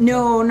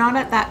 No, not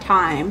at that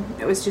time.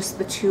 It was just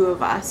the 2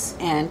 of us,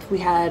 and we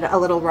had a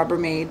little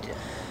Rubbermaid,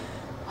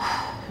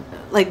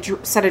 like,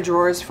 set of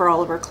drawers for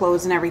all of her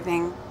clothes and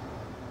everything.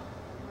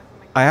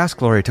 I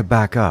asked Laurie to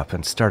back up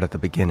and start at the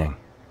beginning.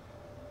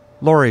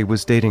 Laurie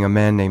was dating a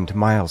man named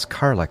Miles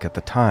Carlick at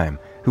the time,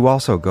 who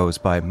also goes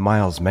by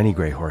Miles Many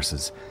Grey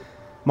Horses.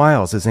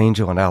 Miles is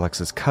Angel and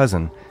Alex's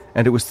cousin,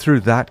 and it was through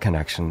that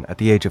connection, at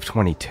the age of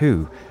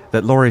 22,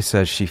 that Laurie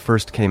says she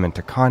first came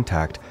into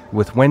contact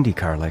with Wendy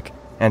Carlick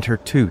and her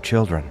 2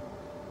 children.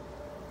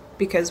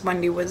 Because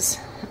Wendy was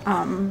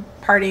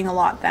partying a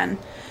lot then,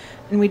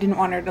 and we didn't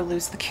want her to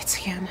lose the kids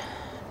again.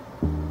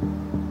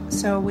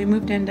 So we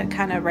moved in to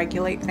kind of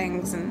regulate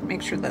things and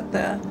make sure that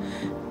the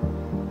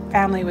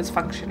family was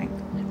functioning.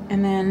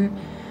 And then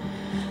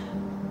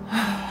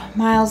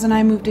Miles and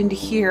I moved into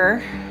here,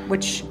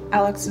 which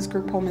Alex's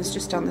group home is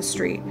just down the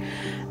street.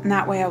 And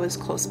that way I was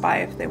close by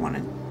if they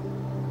wanted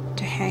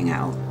to hang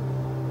out.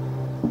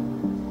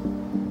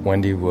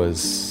 Wendy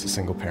was a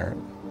single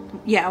parent.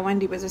 Yeah,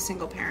 Wendy was a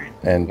single parent.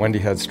 And Wendy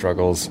had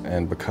struggles,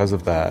 and because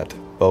of that,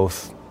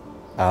 both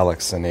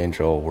Alex and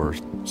Angel were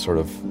sort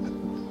of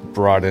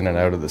brought in and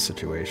out of the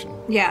situation.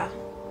 Yeah.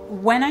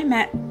 When I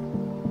met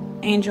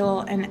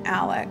Angel and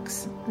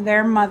Alex,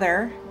 their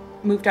mother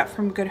moved up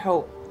from Good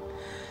Hope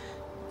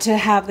to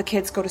have the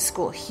kids go to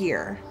school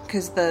here,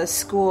 because the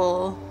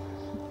school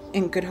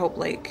in Good Hope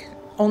Lake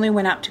only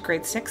went up to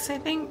grade 6, I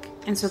think,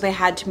 and so they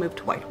had to move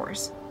to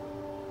Whitehorse.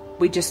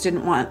 We just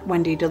didn't want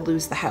Wendy to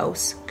lose the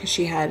house, because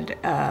she had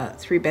a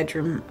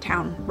 3-bedroom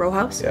town row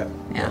house. Yeah.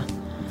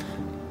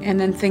 And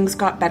then things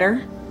got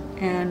better,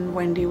 and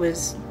Wendy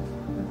was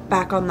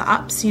back on the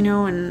ups, you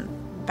know, and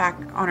back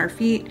on her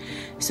feet.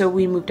 So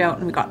we moved out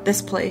and we got this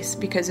place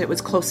because it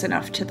was close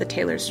enough to the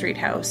Taylor Street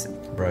house.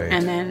 Right.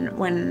 And then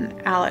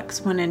when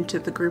Alex went into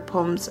the group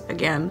homes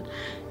again,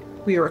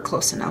 we were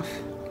close enough.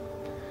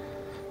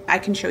 I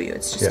can show you.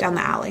 It's just down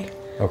the alley.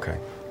 Okay.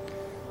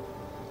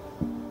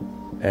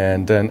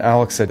 And then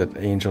Alex said that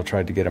Angel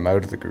tried to get him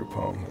out of the group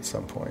home at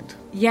some point.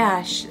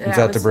 Yeah. Is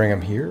that to bring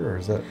him here, or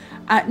is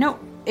that? No,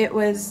 it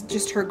was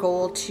just her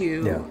goal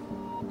to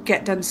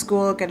get done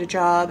school, get a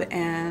job,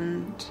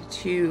 and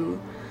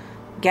to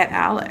get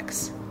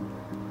Alex.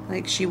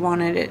 Like, she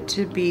wanted it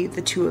to be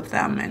the 2 of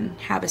them and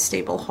have a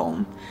stable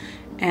home.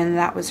 And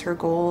that was her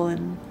goal.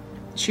 And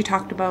she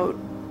talked about,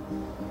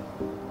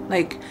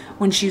 like,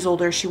 when she's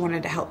older, she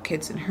wanted to help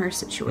kids in her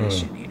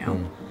situation, you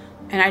know.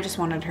 And I just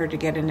wanted her to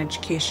get an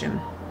education.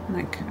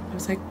 Like, I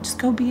was like, just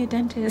go be a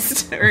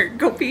dentist or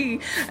go be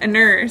a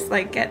nurse.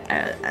 Like, get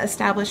an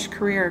established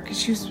career,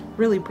 because she was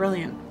really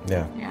brilliant.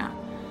 Yeah.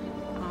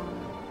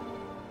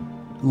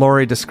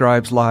 Laurie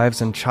describes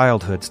lives and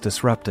childhoods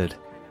disrupted.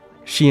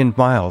 She and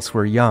Miles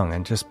were young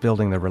and just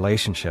building their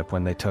relationship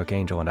when they took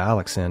Angel and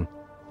Alex in,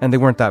 and they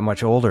weren't that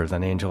much older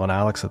than Angel and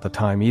Alex at the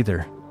time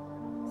either.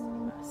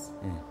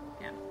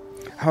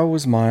 How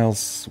was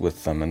Miles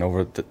with them, and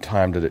over the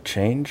time did it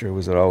change, or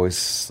was it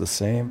always the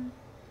same?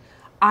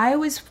 I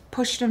always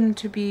pushed him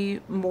to be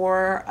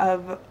more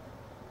of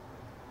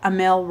a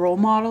male role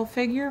model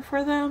figure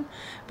for them,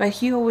 but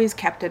he always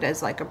kept it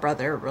as like a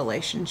brother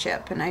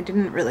relationship, and I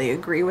didn't really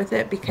agree with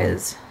it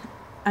because,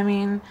 I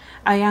mean,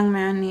 a young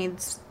man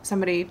needs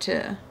somebody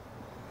to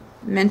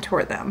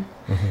mentor them.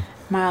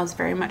 Miles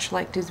very much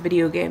liked his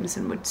video games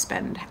and would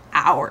spend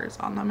hours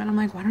on them, and I'm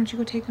like, why don't you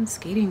go take him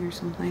skating or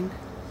something?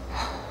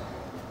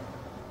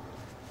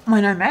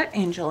 When I met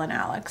Angel and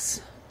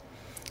Alex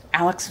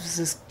was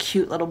this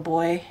cute little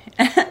boy.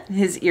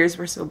 His ears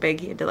were so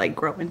big he had to like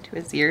grow into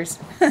his ears.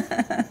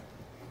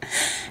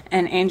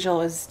 And Angel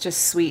was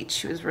just sweet.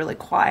 She was really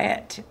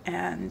quiet,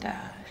 and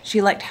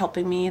she liked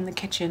helping me in the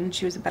kitchen.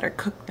 She was a better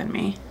cook than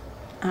me.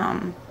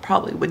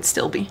 Probably would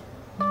still be.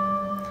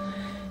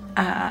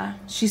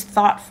 she's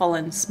thoughtful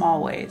in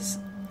small ways.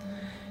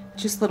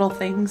 Just little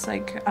things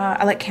like,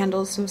 I like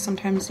candles, so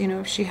sometimes, you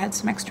know, if she had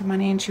some extra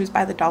money and she was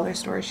by the dollar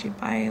store, she'd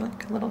buy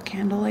like a little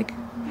candle, like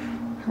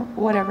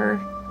whatever.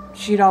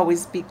 She'd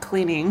always be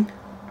cleaning,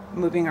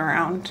 moving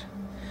around.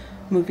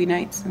 Movie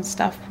nights and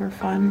stuff were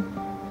fun.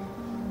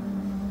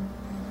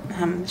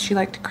 She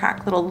liked to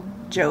crack little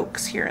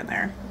jokes here and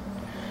there,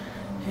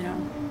 you know.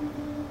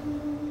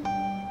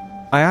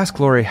 I asked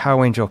Lori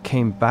how Angel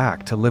came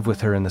back to live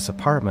with her in this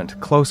apartment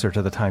closer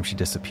to the time she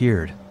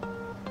disappeared.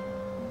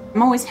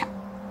 I'm always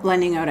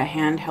lending out a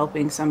hand,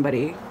 helping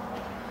somebody.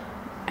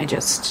 I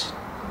just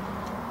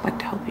like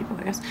to help people,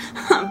 I guess.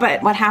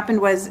 But what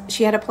happened was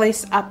she had a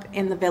place up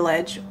in the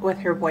village with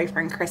her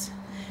boyfriend, Chris,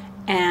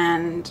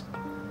 and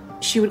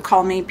she would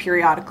call me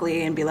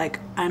periodically and be like,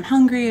 I'm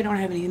hungry, I don't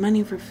have any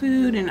money for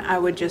food, and I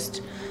would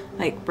just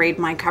like raid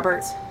my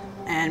cupboards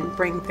and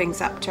bring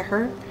things up to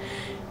her.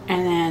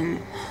 And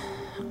then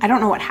I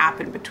don't know what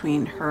happened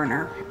between her and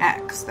her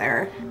ex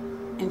there.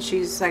 And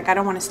she's like, I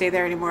don't want to stay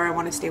there anymore, I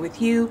want to stay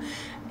with you.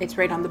 It's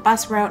right on the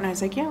bus route. And I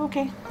was like, yeah,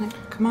 okay,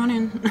 come on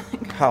in.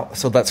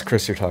 So that's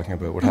Chris you're talking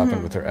about, what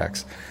happened with her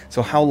ex.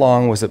 So how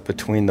long was it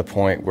between the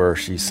point where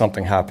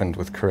something happened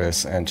with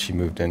Chris and she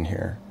moved in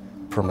here?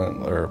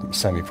 Permanent or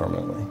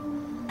semi-permanently?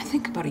 I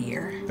think about a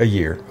year. A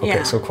year. Okay,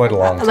 yeah. So quite a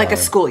long time. Like a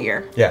school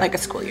year. Yeah. Like a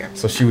school year.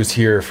 So she was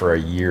here for a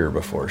year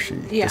before she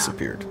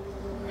disappeared.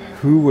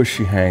 Who was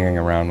she hanging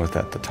around with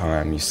at the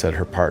time? You said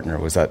her partner.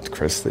 Was that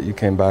Chris that you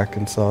came back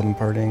and saw them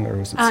partying, or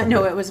was it somebody?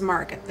 No, it was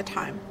Mark at the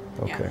time.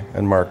 Okay. Yeah.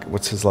 And Mark,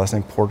 what's his last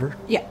name? Porter?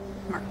 Yeah,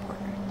 Mark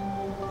Porter.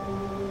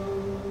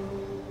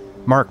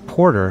 Mark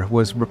Porter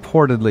was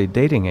reportedly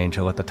dating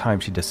Angel at the time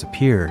she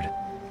disappeared.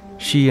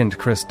 She and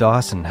Chris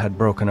Dawson had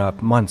broken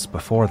up months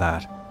before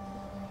that.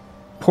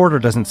 Porter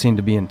doesn't seem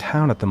to be in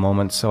town at the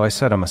moment, so I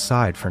set him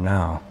aside for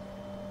now.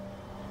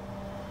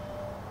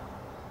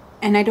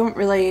 And I don't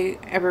really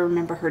ever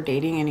remember her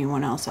dating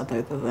anyone else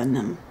other than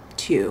them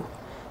two.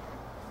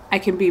 I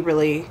can be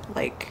really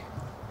like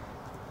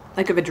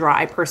of a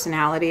dry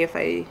personality if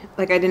I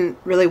didn't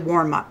really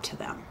warm up to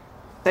them.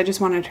 I just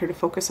wanted her to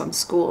focus on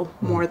school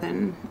more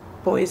than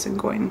boys and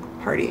going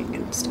partying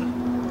and stuff.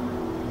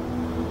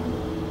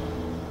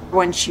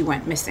 When she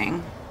went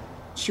missing,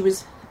 she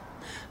was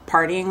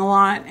partying a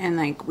lot, and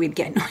like we'd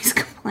get noise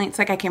complaints.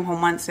 Like I came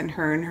home once and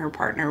her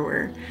partner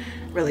were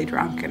really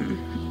drunk, and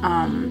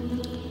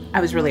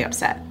I was really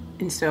upset.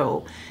 And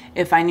so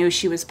if I knew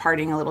she was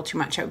partying a little too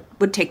much, I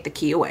would take the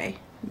key away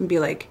and be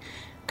like,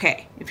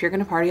 okay, if you're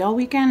gonna party all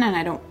weekend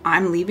and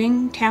I'm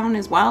leaving town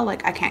as well,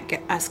 like I can't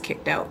get us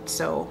kicked out.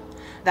 So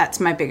that's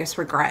my biggest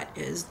regret,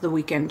 is the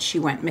weekend she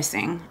went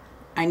missing.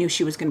 I knew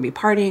she was going to be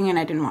partying, and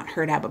I didn't want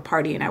her to have a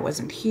party, and I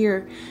wasn't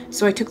here.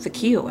 So I took the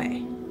key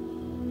away.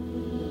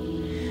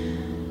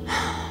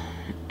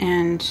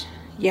 And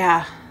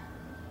yeah,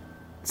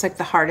 it's like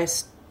the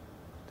hardest,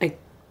 like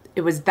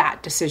it was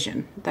that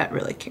decision that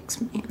really kicks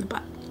me in the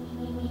butt.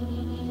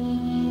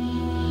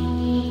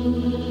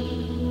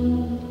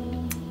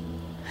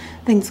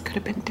 Things could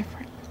have been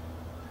different.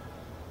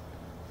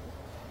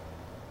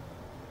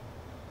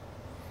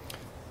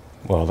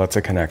 Well, that's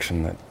a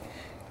connection that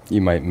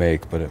you might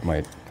make, but it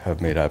might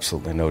have made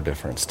absolutely no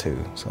difference too.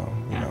 So,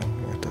 you know,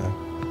 you have to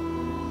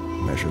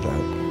measure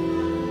that.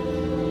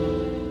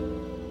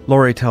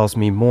 Lori tells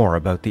me more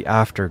about the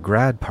after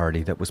grad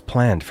party that was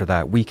planned for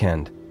that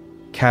weekend.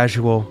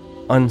 Casual,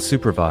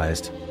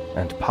 unsupervised,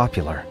 and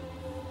popular.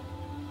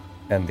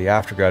 And the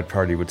after grad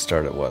party would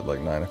start at what,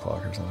 like 9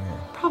 o'clock or something?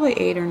 Probably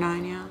 8 or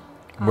 9, yeah.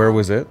 Where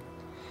was it?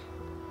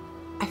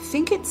 I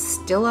think it's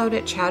still out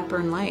at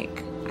Chadburn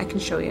Lake. I can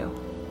show you.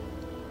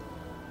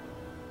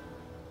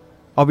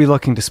 I'll be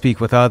looking to speak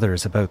with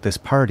others about this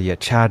party at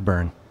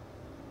Chadburn.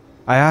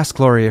 I asked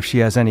Lori if she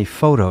has any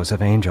photos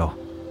of Angel.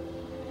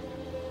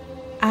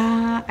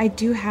 I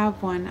do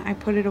have one. I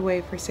put it away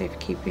for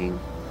safekeeping.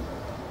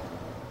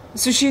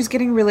 So she was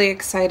getting really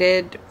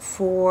excited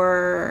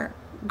for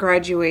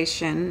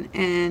graduation,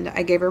 and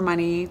I gave her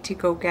money to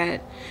go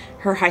get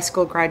her high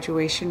school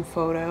graduation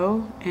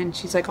photo, and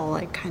she's like all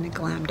like kind of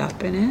glammed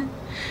up in it.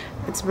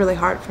 It's really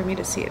hard for me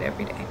to see it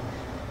every day.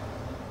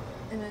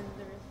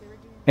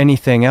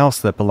 Anything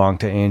else that belonged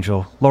to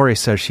Angel, Lori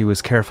says she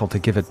was careful to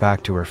give it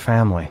back to her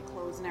family.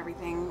 Clothes and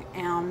everything.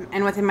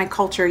 And within my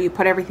culture, you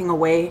put everything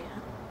away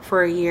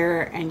for a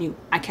year, and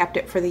I kept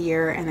it for the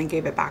year and then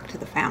gave it back to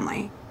the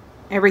family.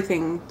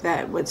 Everything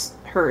that was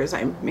hers,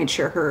 I made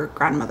sure her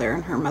grandmother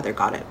and her mother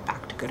got it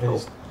back to Good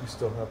Hope. You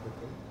still have it?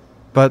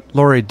 But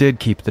Lori did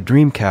keep the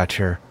dream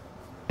catcher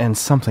and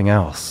something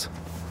else.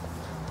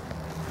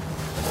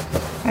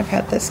 I've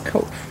had this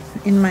coat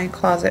in my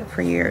closet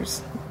for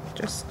years.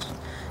 Just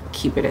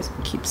keep it as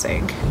a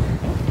keepsake.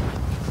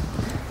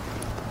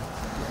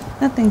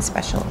 Nothing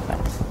special, but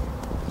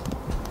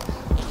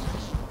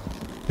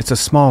it's a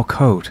small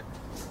coat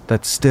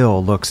that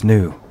still looks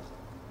new.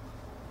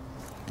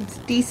 It's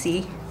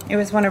DC. It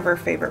was one of her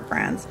favorite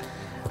brands.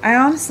 I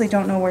honestly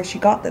don't know where she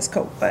got this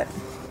coat, but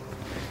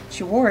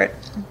she wore it.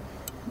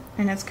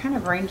 And it's kind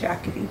of rain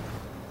jackety.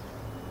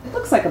 It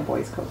looks like a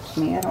boy's coat to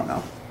me, I don't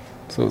know.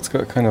 So it's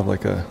got kind of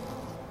like a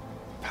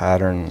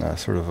pattern,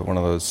 sort of one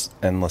of those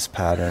endless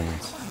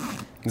patterns.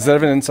 Does that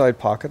have an inside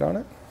pocket on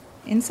it?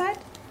 Inside?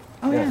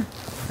 Oh, yeah.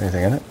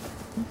 Anything in it?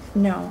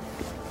 No.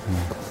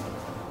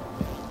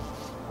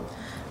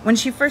 When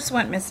she first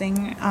went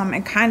missing,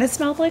 it kind of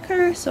smelled like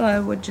her, so I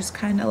would just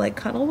kind of like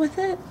cuddle with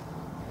it.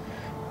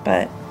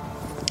 But,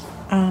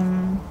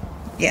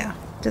 yeah,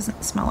 it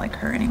doesn't smell like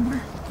her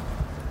anymore.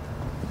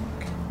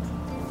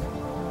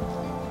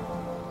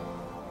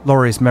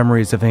 Laurie's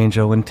memories of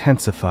Angel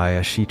intensify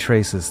as she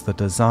traces the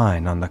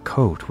design on the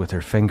coat with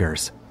her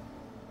fingers.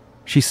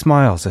 She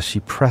smiles as she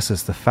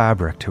presses the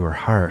fabric to her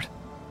heart,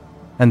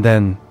 and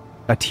then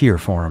a tear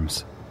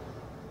forms.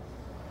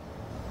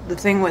 The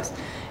thing with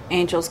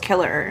Angel's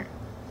killer,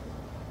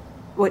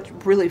 what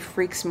really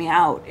freaks me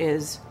out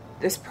is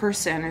this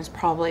person is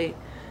probably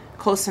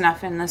close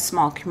enough in this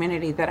small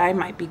community that I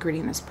might be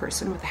greeting this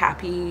person with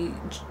happy,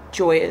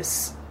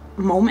 joyous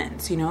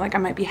moments, you know, like I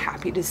might be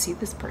happy to see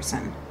this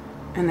person,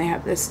 and they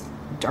have this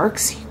dark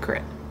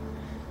secret.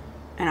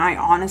 And I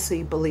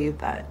honestly believe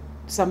that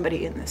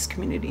somebody in this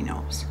community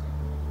knows.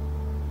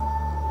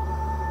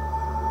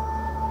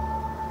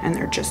 And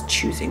they're just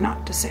choosing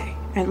not to say,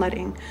 and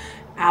letting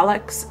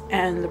Alex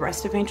and the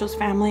rest of Angel's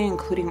family,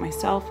 including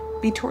myself,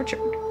 be tortured.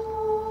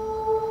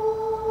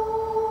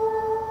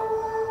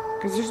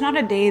 Because there's not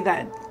a day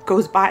that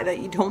goes by that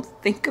you don't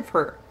think of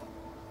her.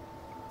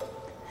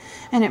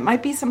 And it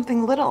might be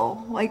something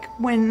little, like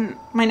when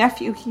my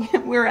nephew,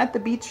 we were at the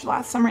beach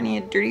last summer and he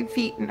had dirty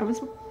feet, and I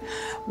was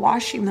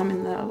washing them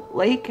in the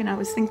lake, and I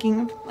was thinking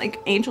of, like,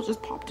 Angel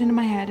just popped into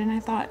my head, and I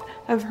thought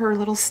of her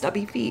little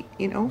stubby feet,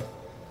 you know?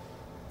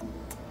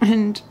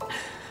 And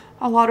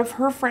a lot of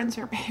her friends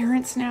are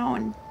parents now,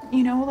 and,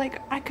 you know,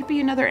 like, I could be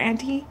another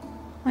auntie,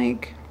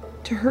 like,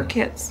 to her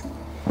kids.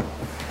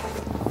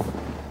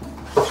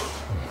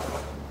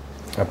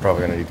 I'm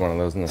probably going to eat one of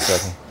those in a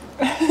second.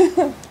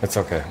 It's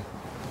okay.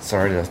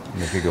 Sorry to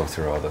make you go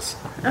through all this.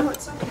 No,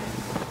 it's okay.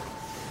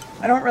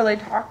 I don't really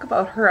talk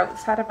about her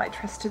outside of my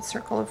trusted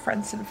circle of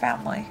friends and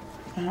family.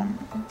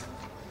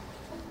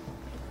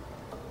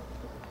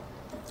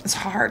 It's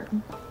hard,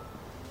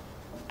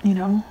 you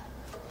know?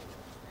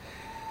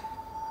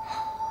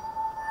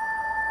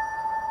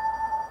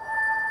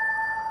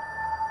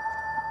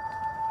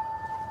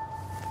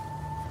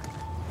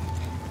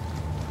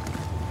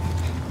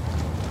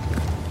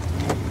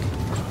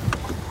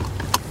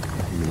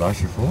 You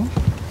lost your phone?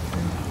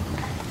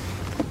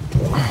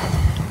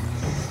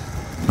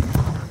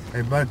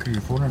 Hey, bud, could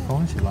you phone her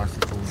phone? She lost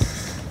her phone.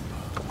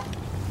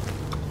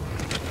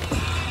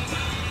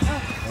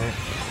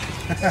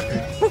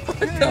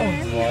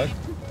 What?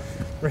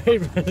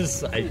 Right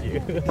beside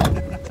you.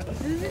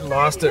 You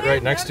lost it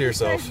right next to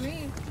yourself.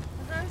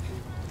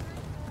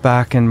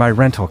 Back in my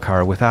rental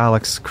car with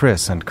Alex,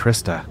 Chris, and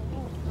Krista.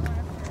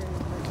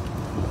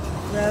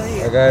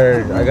 I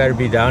gotta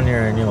be down here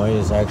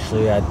anyways,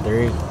 actually, at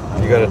 3.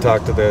 You gotta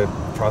talk to the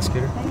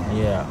prosecutor?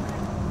 Yeah.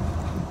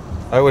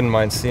 I wouldn't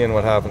mind seeing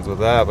what happens with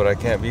that, but I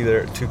can't be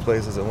there at 2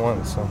 places at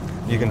once, so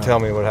you can tell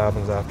me what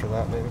happens after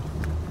that, maybe.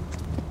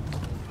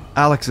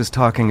 Alex is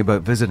talking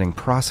about visiting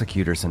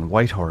prosecutors in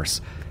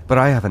Whitehorse, but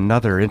I have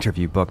another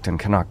interview booked and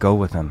cannot go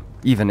with him,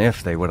 even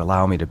if they would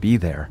allow me to be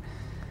there.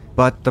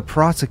 But the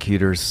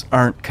prosecutors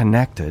aren't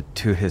connected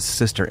to his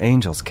sister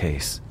Angel's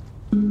case.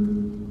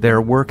 They're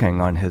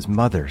working on his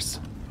mother's,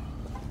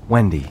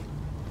 Wendy.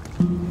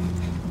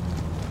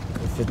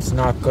 If it's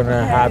not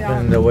gonna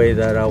happen the way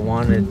that I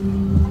wanted,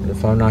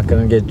 if I'm not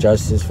gonna get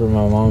justice for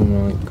my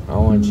mom, like, I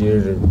want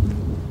you to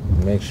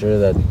make sure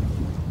that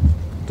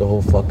the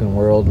whole fucking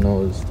world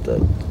knows that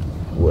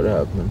what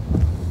happened.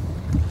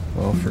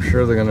 Well, for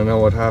sure they're gonna know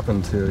what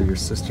happened to your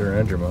sister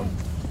and your mom.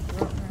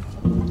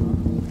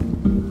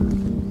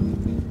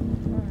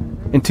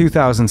 In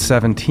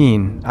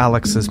 2017,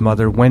 Alex's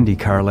mother, Wendy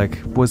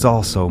Carlick, was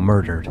also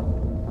murdered.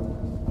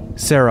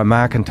 Sarah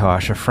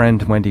McIntosh, a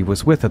friend Wendy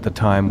was with at the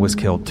time, was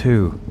killed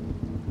too.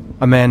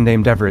 A man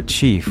named Everett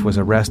Chief was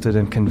arrested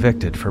and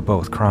convicted for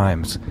both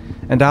crimes,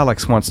 and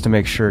Alex wants to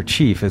make sure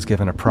Chief is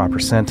given a proper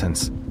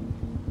sentence.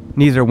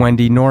 Neither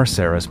Wendy nor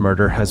Sarah's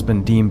murder has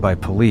been deemed by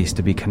police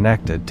to be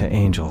connected to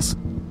Angel's.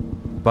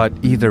 But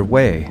either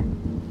way,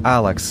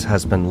 Alex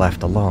has been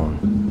left alone.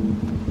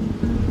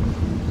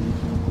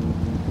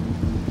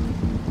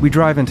 We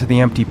drive into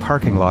the empty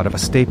parking lot of a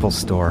Staples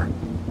store.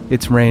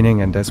 It's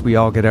raining, and as we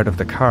all get out of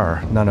the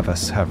car, none of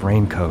us have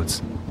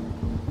raincoats.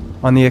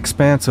 On the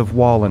expansive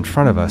wall in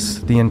front of us,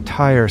 the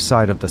entire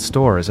side of the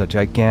store is a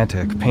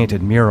gigantic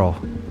painted mural.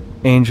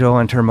 Angel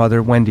and her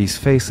mother Wendy's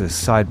faces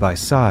side by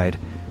side,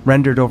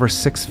 rendered over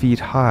 6 feet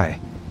high,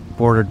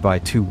 bordered by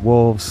 2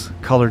 wolves,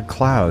 colored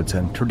clouds,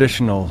 and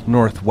traditional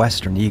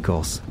northwestern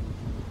eagles.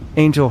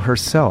 Angel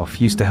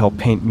herself used to help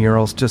paint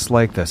murals just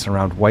like this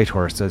around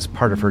Whitehorse as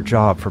part of her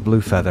job for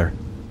Bluefeather.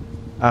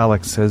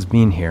 Alex has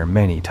been here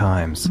many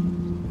times.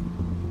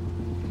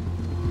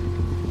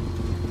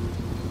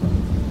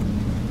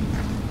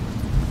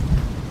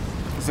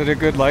 Is it a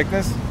good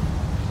likeness?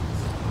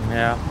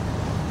 Yeah.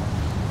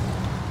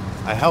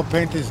 I helped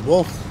paint this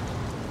wolf.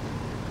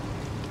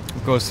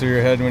 goes through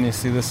your head when you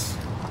see this?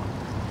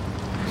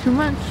 Too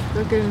much.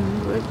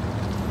 Fucking, like...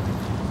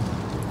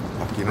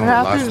 Fuck, you know, we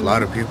lost a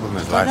lot of people in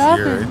this last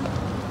year, right?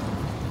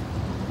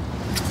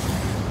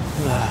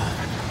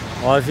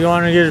 Well, if you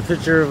want to get a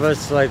picture of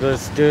us, like,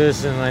 let's do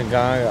this, and like,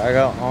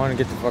 I want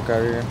to get the fuck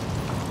out of here.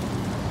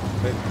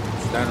 Okay,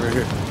 stand right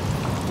here.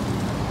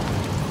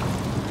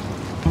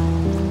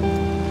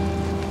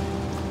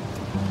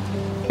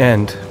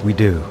 And we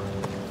do.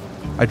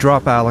 I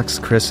drop Alex,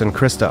 Chris, and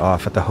Krista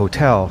off at the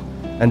hotel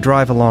and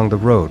drive along the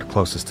road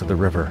closest to the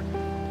river.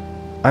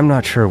 I'm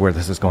not sure where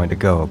this is going to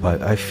go,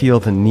 but I feel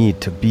the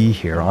need to be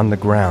here on the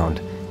ground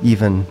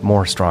even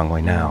more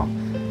strongly now.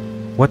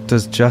 What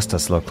does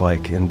justice look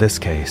like in this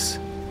case?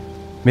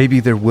 Maybe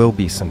there will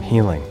be some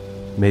healing.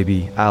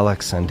 Maybe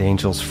Alex and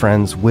Angel's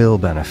friends will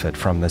benefit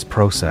from this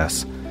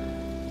process.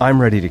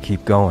 I'm ready to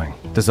keep going,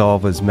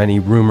 dissolve as many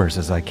rumors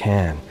as I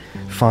can,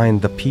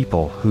 find the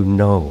people who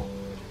know.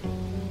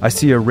 I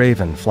see a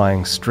raven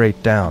flying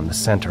straight down the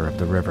center of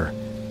the river.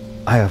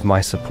 I have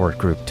my support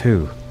group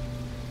too.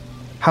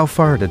 How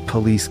far did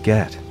police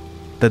get?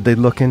 Did they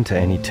look into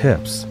any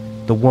tips?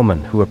 The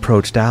woman who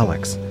approached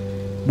Alex?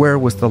 Where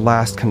was the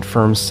last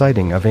confirmed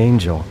sighting of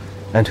Angel,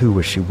 and who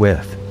was she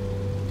with?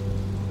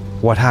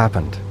 What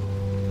happened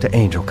to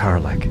Angel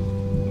Karlik?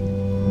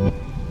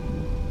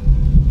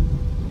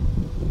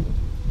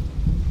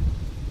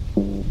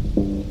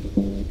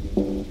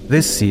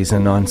 This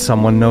season on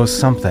Someone Knows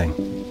Something,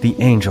 the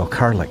Angel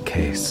Karlik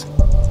case.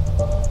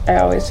 I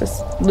always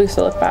just used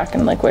to look back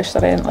and like wish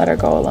that I didn't let her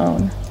go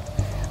alone.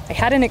 I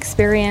had an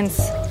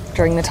experience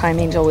during the time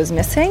Angel was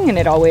missing, and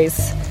it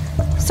always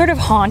sort of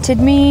haunted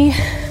me.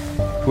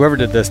 Whoever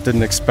did this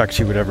didn't expect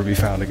she would ever be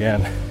found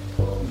again.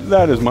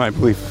 That is my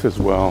belief as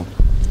well.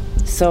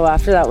 So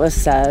after that was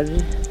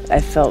said, I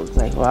felt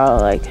like, wow,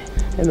 like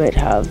I might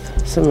have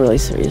some really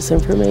serious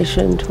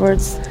information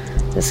towards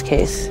this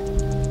case.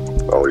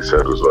 All he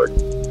said was like,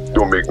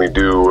 don't make me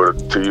do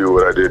to you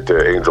what I did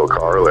to Angel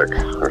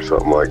Karlik, or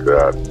something like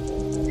that.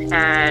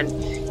 And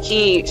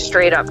he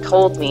straight up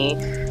told me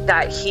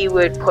that he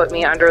would put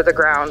me under the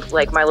ground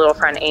like my little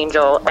friend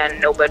Angel,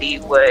 and nobody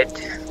would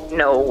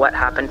know what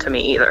happened to me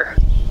either.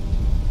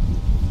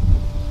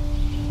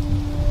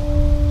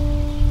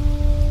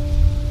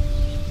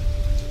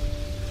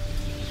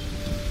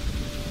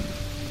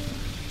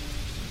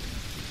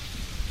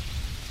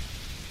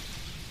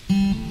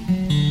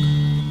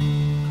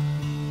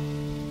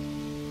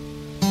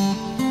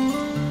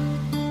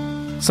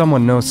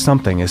 Someone Knows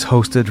Something is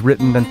hosted,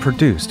 written, and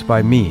produced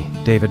by me,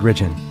 David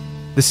Ridgen.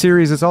 The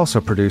series is also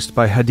produced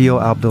by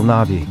Hadil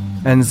Abdelnabi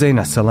and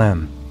Zaina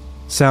Salem.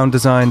 Sound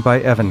design by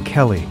Evan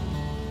Kelly.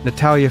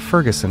 Natalia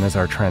Ferguson is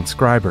our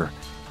transcriber.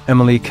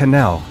 Emily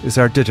Cannell is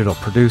our digital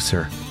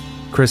producer.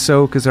 Chris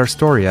Oak is our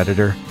story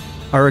editor.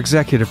 Our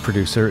executive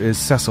producer is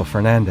Cecil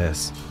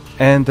Fernandez.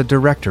 And the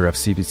director of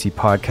CBC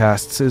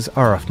Podcasts is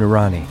Arif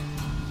Noorani.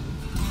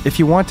 If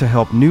you want to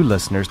help new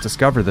listeners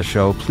discover the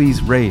show,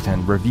 please rate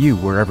and review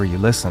wherever you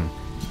listen.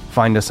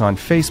 Find us on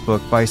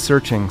Facebook by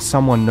searching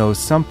Someone Knows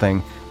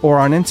Something, or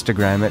on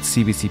Instagram at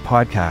CBC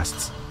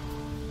Podcasts.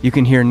 You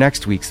can hear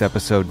next week's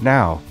episode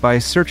now by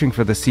searching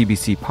for the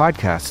CBC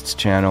Podcasts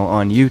channel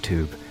on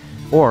YouTube,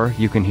 or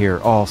you can hear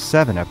all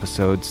 7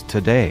 episodes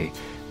today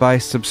by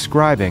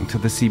subscribing to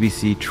the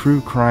CBC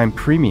True Crime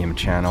Premium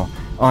channel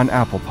on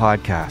Apple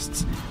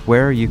Podcasts,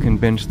 where you can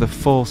binge the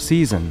full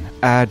season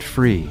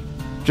ad-free.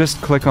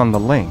 Just click on the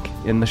link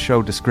in the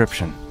show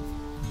description.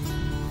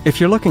 If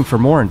you're looking for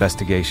more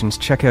investigations,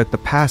 check out the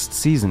past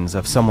seasons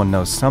of Someone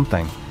Knows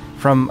Something,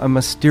 from a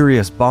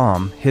mysterious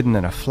bomb hidden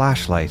in a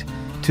flashlight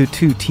to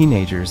 2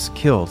 teenagers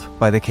killed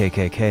by the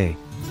KKK.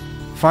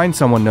 Find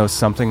Someone Knows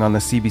Something on the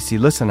CBC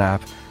Listen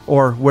app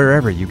or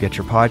wherever you get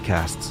your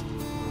podcasts.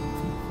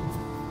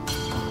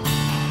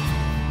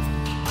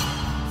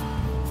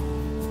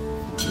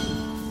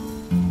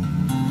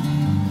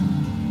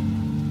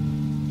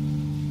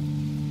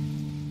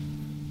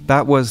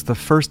 That was the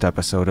first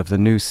episode of the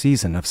new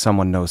season of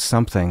Someone Knows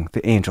Something,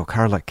 the Angel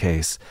Karlik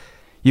case.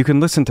 You can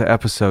listen to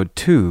episode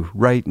 2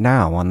 right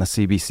now on the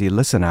CBC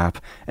Listen app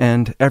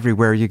and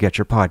everywhere you get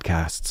your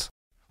podcasts.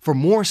 For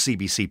more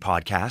CBC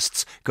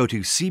podcasts, go to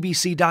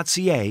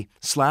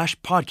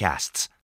cbc.ca/podcasts.